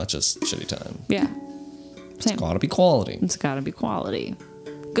 quality time, not just shitty time. Yeah. Same. Gotta be quality. It's got to be quality.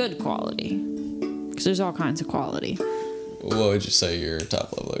 Good quality. Because there's all kinds of quality. What would you say your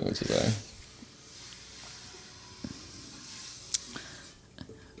top love languages are?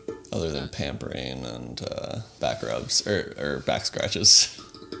 Other than pampering and back rubs or back scratches.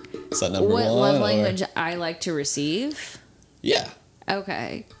 Is that number What one? love or- language I like to receive? Yeah.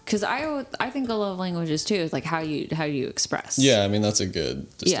 Okay. Because I think the love languages too is how you express. Yeah, I mean, that's a good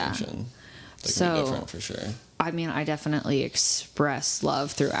Yeah. distinction. They can So- be different for sure. I mean, I definitely express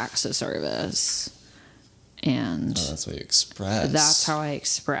love through acts of service. And Oh, that's what you express. that's how I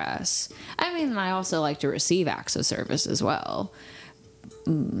express. I mean, I also like to receive acts of service as well.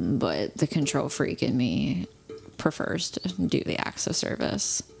 But the control freak in me prefers to do the acts of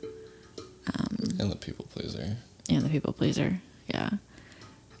service. And the people pleaser. And the people pleaser, yeah.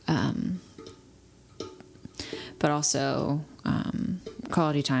 But also,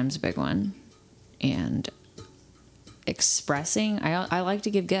 quality time's a big one. And expressing, I like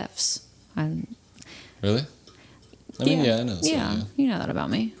to give gifts. Really? I mean, yeah, I know. Yeah, you know that about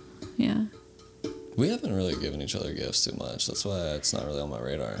me. Yeah. We haven't really given each other gifts too much. That's why it's not really on my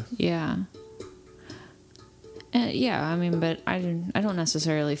radar. Yeah. Yeah, I mean, but I don't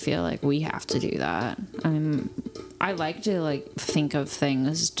necessarily feel like we have to do that. I mean, I like to think of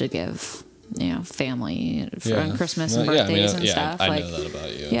things to give, family on Christmas and birthdays and stuff. I know that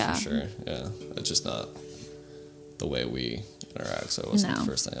about you, Yeah. for sure. Yeah, it's just not the way we interact, so it wasn't the No.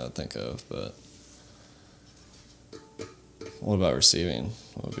 first thing I would think of. But what about receiving?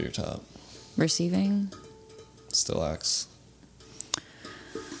 What would be your top? Receiving? Still acts.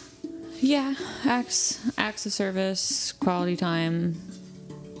 Yeah, acts of service, quality time,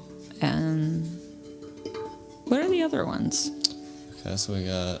 and what are the other ones? Okay, so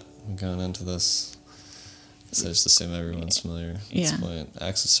we're going into this. So I just assume everyone's familiar at this point.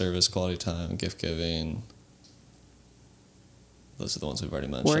 Acts of service, quality time, gift giving. Those are the ones we've already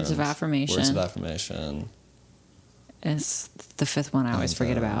mentioned. Words of affirmation. Words of affirmation. It's the fifth one I always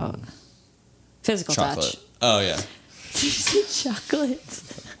forget about. Physical Chocolate. touch. Oh, yeah. Chocolate.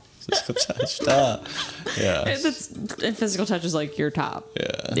 Physical touch. Duh. Yeah. And physical touch is like your top.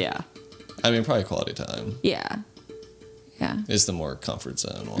 Yeah. Yeah. I mean, probably quality time. Yeah. Yeah. Is the more comfort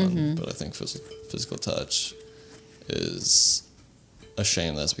zone one, but I think physical touch is a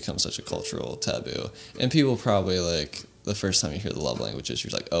shame that's become such a cultural taboo. And people probably like the first time you hear the love languages,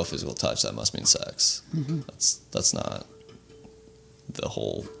 you're like, oh, physical touch, that must mean sex. That's not the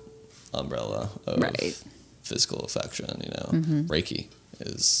whole umbrella of physical affection, you know. Reiki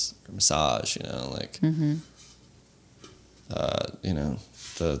is massage, you know, like you know,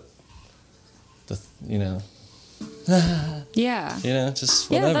 the you know, Yeah. you know, just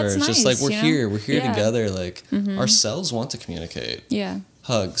Yeah, whatever. that's It's just nice, like we're here Yeah. together. Like our cells want to communicate. Yeah.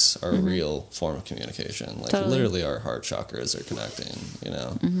 Hugs are a real form of communication. Like Totally. literally, our heart chakras are connecting. You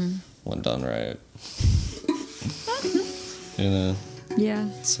know, when done right. You know, Yeah.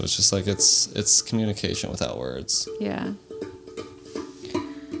 so it's just like it's communication without words. Yeah.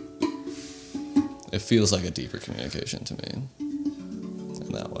 It feels like a deeper communication to me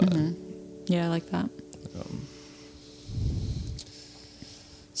in that way. Yeah, I like that.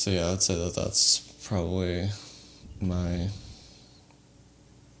 So yeah, I'd say that's probably my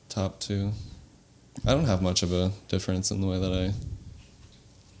top two. I don't have much of a difference in the way that I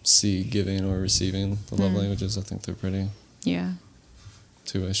see giving or receiving the love languages. I think they're pretty Yeah.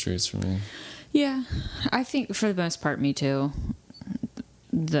 two-way streets for me. Yeah. I think for the most part, me too.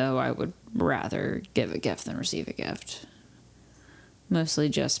 Though I would rather give a gift than receive a gift. Mostly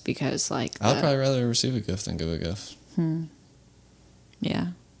just because, like... I'd probably rather receive a gift than give a gift. Yeah.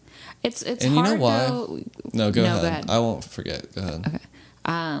 It's And hard, you know why? though... No, go No, ahead. go ahead. I won't forget. Go ahead. Okay.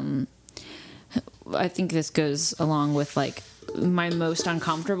 I think this goes along with, like, my most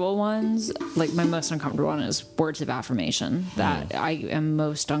uncomfortable ones. Like, my most uncomfortable one is words of affirmation. That I am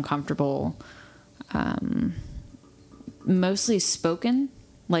most uncomfortable, mostly spoken,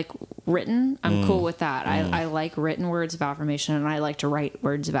 like written. I'm cool with that. I like written words of affirmation, and I like to write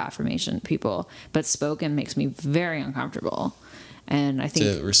words of affirmation to people. But spoken makes me very uncomfortable. And I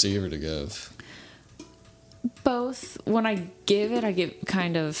think... To receive or to give? Both. When I give it, I give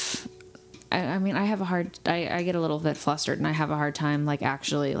kind of... I mean, I have a hard... I get a little bit flustered, and I have a hard time, like,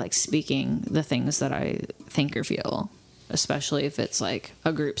 actually, like, speaking the things that I think or feel. Especially if it's, like,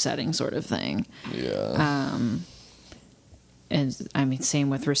 a group setting sort of thing. Yeah. And, I mean, same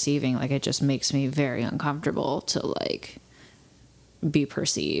with receiving. Like, it just makes me very uncomfortable to, like, be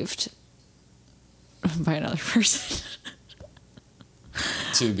perceived by another person.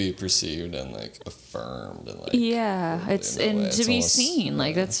 To be perceived and like affirmed and like Yeah, it's in a way, and to it's be almost, seen.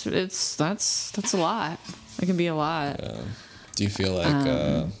 Like yeah. that's a lot. It can be a lot. Yeah. Do you feel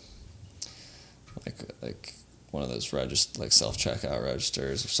like like one of those like self checkout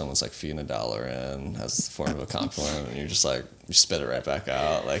registers, if someone's like feeding $1 in as the form of a compliment, and you're just like you spit it right back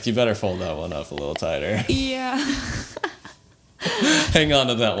out? Like you better fold that one up a little tighter. Yeah. Hang on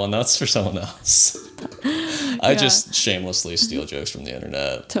to that one. That's for someone else. I just shamelessly steal jokes from the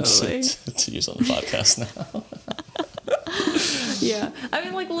internet Totally. to use on the podcast now. Yeah. I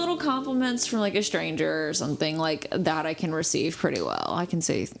mean, like little compliments from like a stranger or something like that I can receive pretty well. I can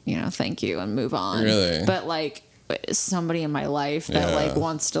say, thank you and move on. Really? But like somebody in my life that like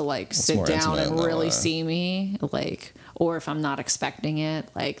wants to like sit down and really see me, like, or if I'm not expecting it,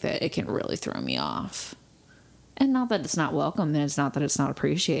 like that it can really throw me off. And not that it's not welcome, and it's not that it's not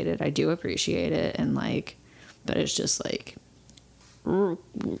appreciated. I do appreciate it, and like, but it's just like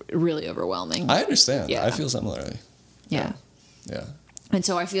really overwhelming. I understand. Yeah. I feel similarly. Yeah. Yeah. And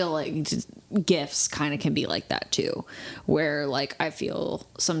so I feel like gifts kind of can be like that too, where like I feel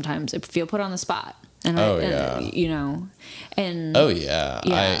sometimes I feel put on the spot. And and Oh yeah.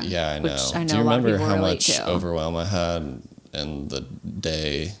 I know. Which I know Do you a lot of remember people how relate much to. overwhelm I had in the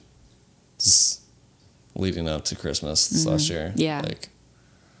day leading up to Christmas this last year? Yeah. Like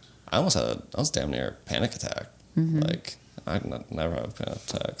I was damn near a panic attack. Like I never have panic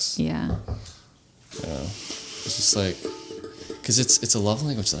attacks. Yeah. You know, it's just like, because it's a love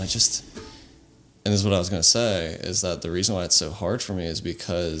language that and this is what I was going to say, is that the reason why it's so hard for me is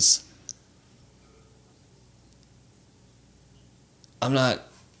because I'm not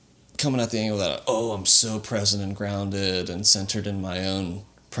coming at the angle that, I'm so present and grounded and centered in my own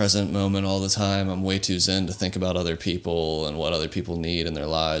present moment all the time. I'm way too zen to think about other people and what other people need in their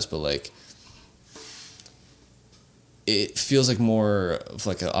lives. But like, it feels like more of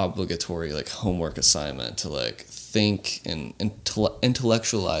like an obligatory like homework assignment to like think and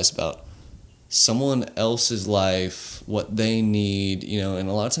intellectualize about someone else's life, what they need, and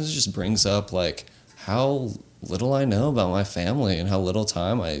a lot of times it just brings up like how little I know about my family and how little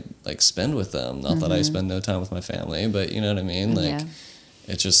time I like spend with them. Not that I spend no time with my family, but you know what I mean? Like,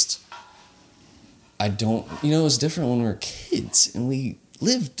 it just, I don't, it was different when we were kids and we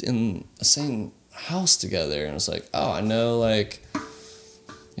lived in the same house together, and it's like, I know, like,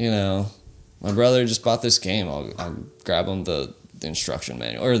 my brother just bought this game. I'll grab him the instruction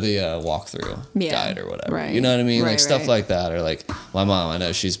manual or the walkthrough guide or whatever. Right. You know what I mean? Right, like stuff like that. Or like my mom, I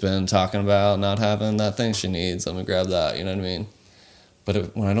know she's been talking about not having that thing she needs. Let me grab that. You know what I mean?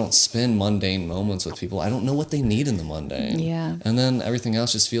 But when I don't spend mundane moments with people, I don't know what they need in the mundane. Yeah. And then everything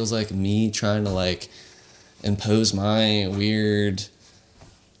else just feels like me trying to like impose my weird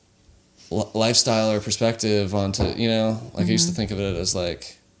lifestyle or perspective onto, like I used to think of it as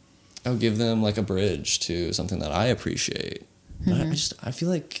like, I'll give them like a bridge to something that I appreciate. But I feel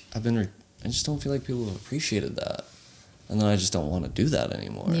like I just don't feel like people have appreciated that. And then I just don't want to do that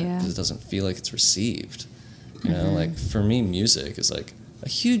anymore. Because it doesn't feel like it's received. You know, like for me, music is like a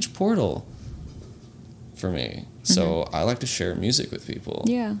huge portal for me. So I like to share music with people.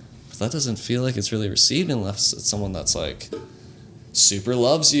 Yeah. But that doesn't feel like it's really received unless it's someone that's like super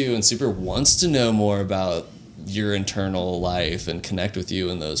loves you and super wants to know more about your internal life and connect with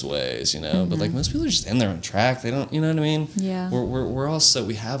you in those ways, but like most people are just in their own track. They don't, you know what I mean? Yeah. We're all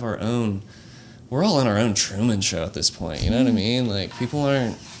we're all on our own Truman Show at this point, you know what I mean? Like people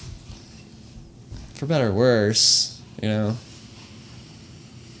aren't, for better or worse, I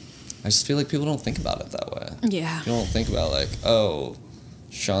just feel like people don't think about it that way. Yeah. People don't think about like,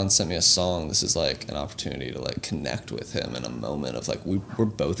 Sean sent me a song. This is like an opportunity to like connect with him in a moment of like, we're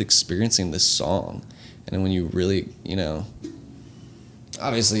both experiencing this song. And then when you really,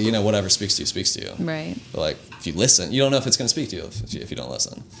 obviously, whatever speaks to you. Right. But like, if you listen, you don't know if it's going to speak to you if you don't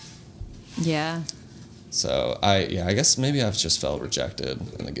listen. Yeah. So I guess maybe I've just felt rejected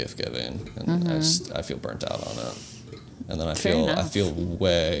in the gift giving, and I feel burnt out on it. And then I feel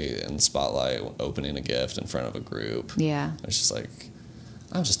way in the spotlight opening a gift in front of a group. Yeah. It's just like,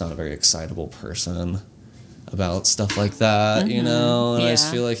 I'm just not a very excitable person about stuff like that, and I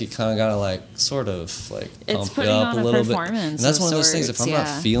just feel like you kind of gotta like sort of like pump it up a little bit. And that's one of those things. If I'm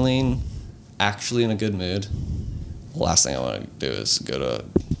not feeling actually in a good mood, the last thing I want to do is go to a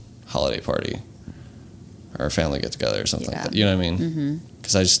holiday party or a family get together or something like that. You know what I mean?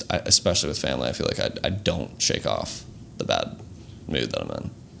 Because I especially with family, I feel like I don't shake off the bad mood that I'm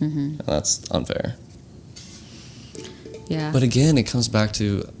in, and that's unfair. Yeah. But again, it comes back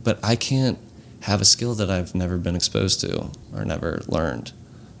to, but I can't have a skill that I've never been exposed to or never learned,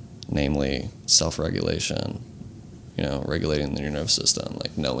 namely self-regulation, regulating your nervous system,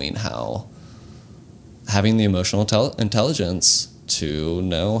 like knowing how, having the emotional intelligence to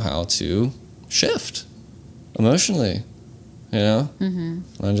know how to shift emotionally, And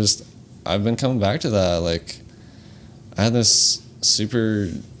I've been coming back to that. Like, I had this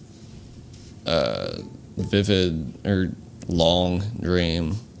super vivid or long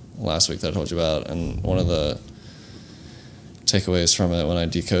dream last week that I told you about, and one of the takeaways from it when I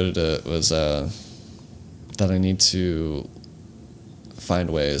decoded it was that I need to find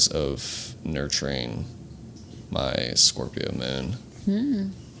ways of nurturing my Scorpio moon,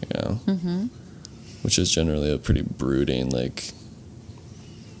 which is generally a pretty brooding, like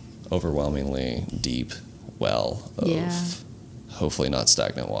overwhelmingly deep well of hopefully not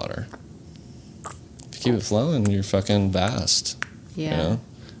stagnant water. If you keep it flowing, you're fucking vast. Yeah.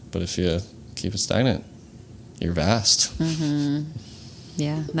 But if you keep it stagnant, you're vast.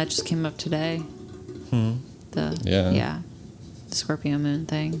 Yeah, that just came up today. The Scorpio moon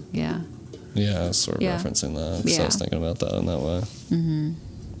thing. Yeah. Yeah, I was sort of referencing that. So I was thinking about that in that way.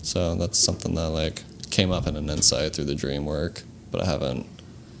 So that's something that like came up in an insight through the dream work, but I haven't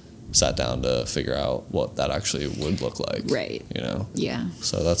sat down to figure out what that actually would look like. Right. Yeah.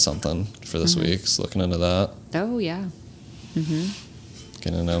 So that's something for this week, is looking into that. Oh, yeah.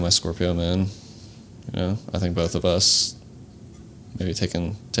 Getting to know my Scorpio moon. I think both of us maybe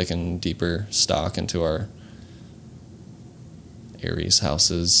taking deeper stock into our Aries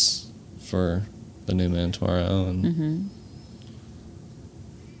houses for the new moon tomorrow, and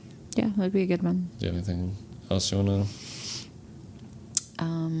Yeah, that'd be a good one. Do you have anything else you want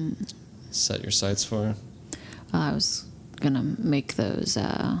to set your sights for? I was gonna make those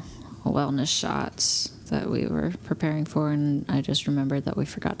wellness shots that we were preparing for, and I just remembered that we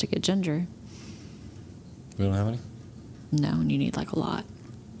forgot to get ginger. We don't have any? No, and you need like a lot.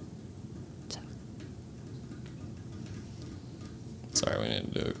 So. Sorry, we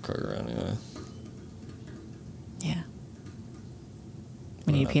need to do a Kroger run anyway. Yeah.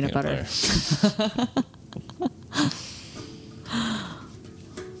 We need peanut butter.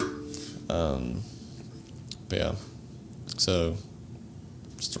 But yeah. So,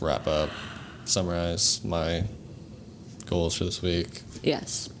 just to wrap up, summarize my goals for this week.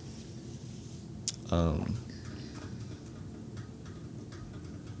 Yes.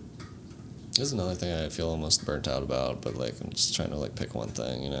 This is another thing I feel almost burnt out about, but like I'm just trying to like pick one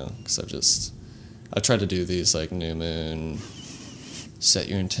thing, because I've tried to do these like new moon, set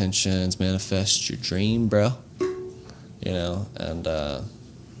your intentions, manifest your dream, bro. And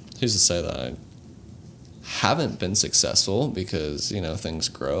who's to say that I haven't been successful, because things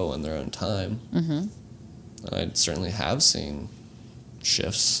grow in their own time. Mm-hmm. I certainly have seen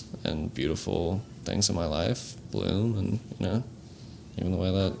shifts and beautiful things in my life bloom, and even the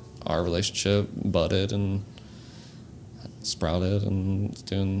way that our relationship budded and sprouted and is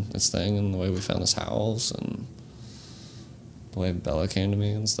doing its thing, and the way we found this house, and the way Bella came to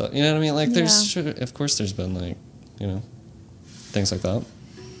me and stuff. You know what I mean? Like, of course there's been like, things like that.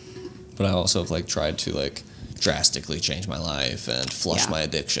 But I also have like tried to like drastically change my life and flush my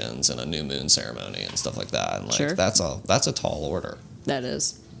addictions in a new moon ceremony and stuff like that. And like, that's a tall order. That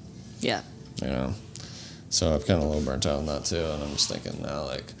is. Yeah. So I've kind of a little burnt out on that too, and I'm just thinking now,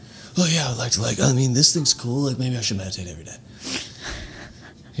 like, oh yeah, I'd like to this thing's cool, like maybe I should meditate every day.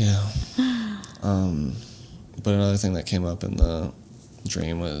 But another thing that came up in the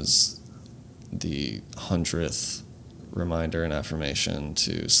dream was the 100th reminder and affirmation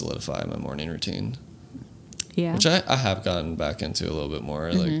to solidify my morning routine. Yeah. Which I have gotten back into a little bit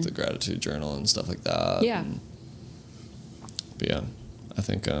more, like the gratitude journal and stuff like that. Yeah. But yeah, I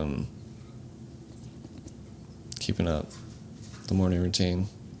think keeping up the morning routine.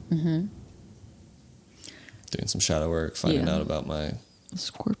 Mm-hmm. Doing some shadow work, finding out about my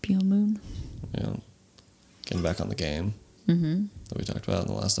Scorpio moon. Getting back on the game that we talked about in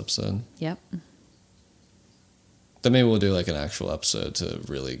the last episode. Yep. Then maybe we'll do like an actual episode to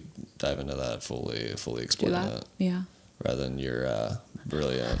really dive into that, fully explain it. Yeah. Rather than your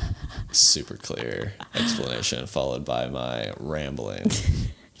brilliant, super clear explanation followed by my rambling,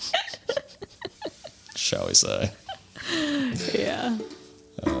 shall we say. Yeah.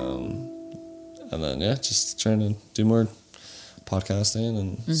 And then, just trying to do more podcasting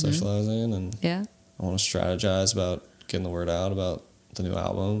and socializing. And I want to strategize about getting the word out about the new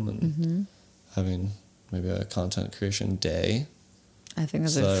album and having maybe a content creation day. I think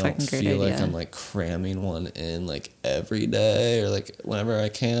that's a fucking great idea. I don't feel like I'm like cramming one in like every day or like whenever I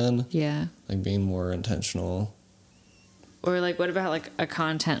can. Yeah. Like being more intentional. Or like, what about like a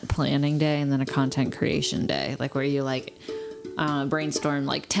content planning day and then a content creation day? Like where you like brainstorm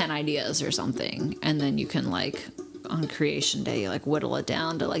like 10 ideas or something, and then you can like on creation day you like whittle it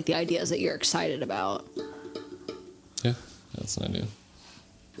down to like the ideas that you're excited about. Yeah, that's an idea.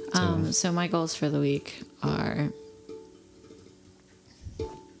 So my goals for the week are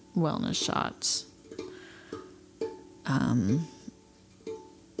wellness shots.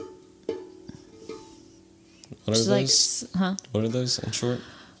 What are those? What are those in short?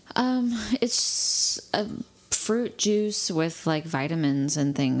 It's a fruit juice with like vitamins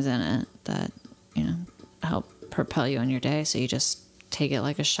and things in it that help propel you on your day. So you just take it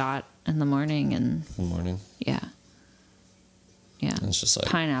like a shot in the morning and. In the morning. Yeah. Yeah. And it's just like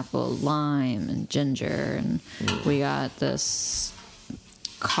pineapple, lime, and ginger, and we got this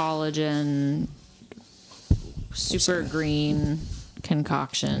collagen super green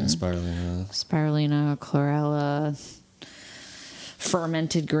concoction. Spirulina, chlorella,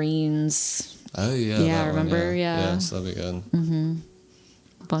 fermented greens. Oh yeah. Yeah, remember? One, yeah. Yeah, so that'd be good. Mm-hmm.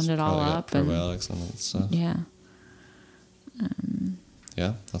 Blend it all up. Probiotics and that stuff. Yeah.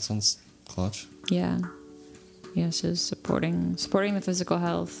 Yeah, that sounds clutch. Yeah. Yes, is supporting the physical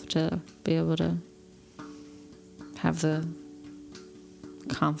health to be able to have the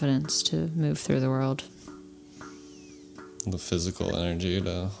confidence to move through the world. The physical energy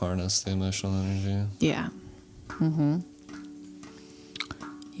to harness the emotional energy. Yeah. Mm-hmm.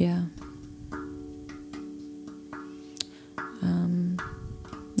 Yeah.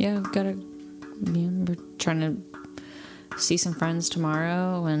 We're trying to see some friends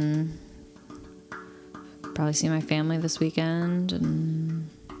tomorrow and probably see my family this weekend, and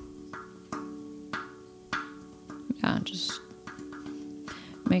just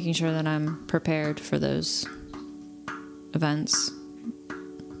making sure that I'm prepared for those events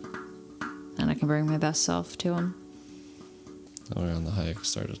and I can bring my best self to them. When we were on the hike, we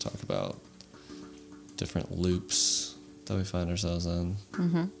started to talk about different loops that we find ourselves in.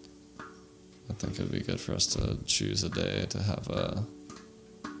 Mm-hmm. I think it would be good for us to choose a day to have a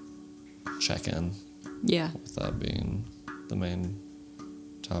check-in. Yeah. With that being the main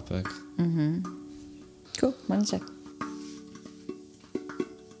topic. Mm-hmm. Cool. Wednesday.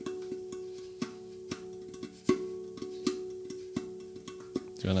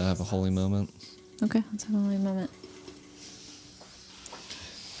 Do you want to have a holy moment? Okay, let's have a holy moment.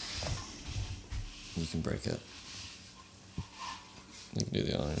 You can break it. You can do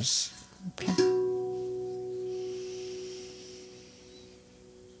the honors. Okay.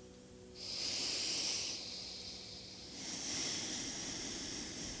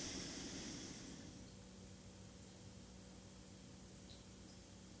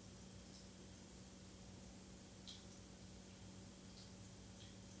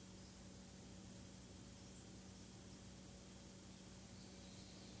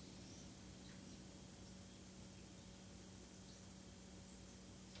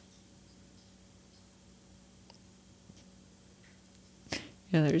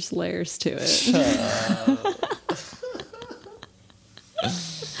 Yeah, there's layers to it.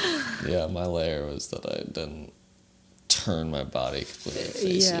 Yeah, my layer was that I didn't turn my body completely to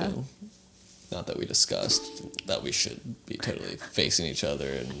face you. Not that we discussed that we should be totally facing each other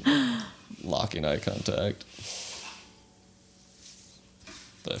and locking eye contact.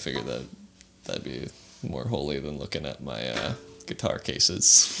 But I figured that that'd be more holy than looking at my guitar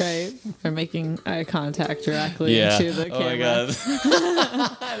cases. Right. Or making eye contact directly into the camera. Oh my god.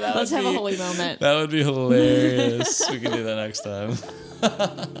 Let's have a holy moment. That would be hilarious. We can do that next time.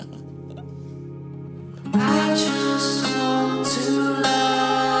 I just want to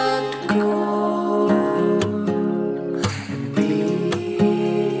let go and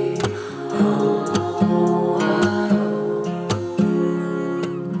be whole.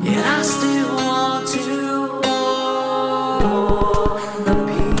 Yeah, I still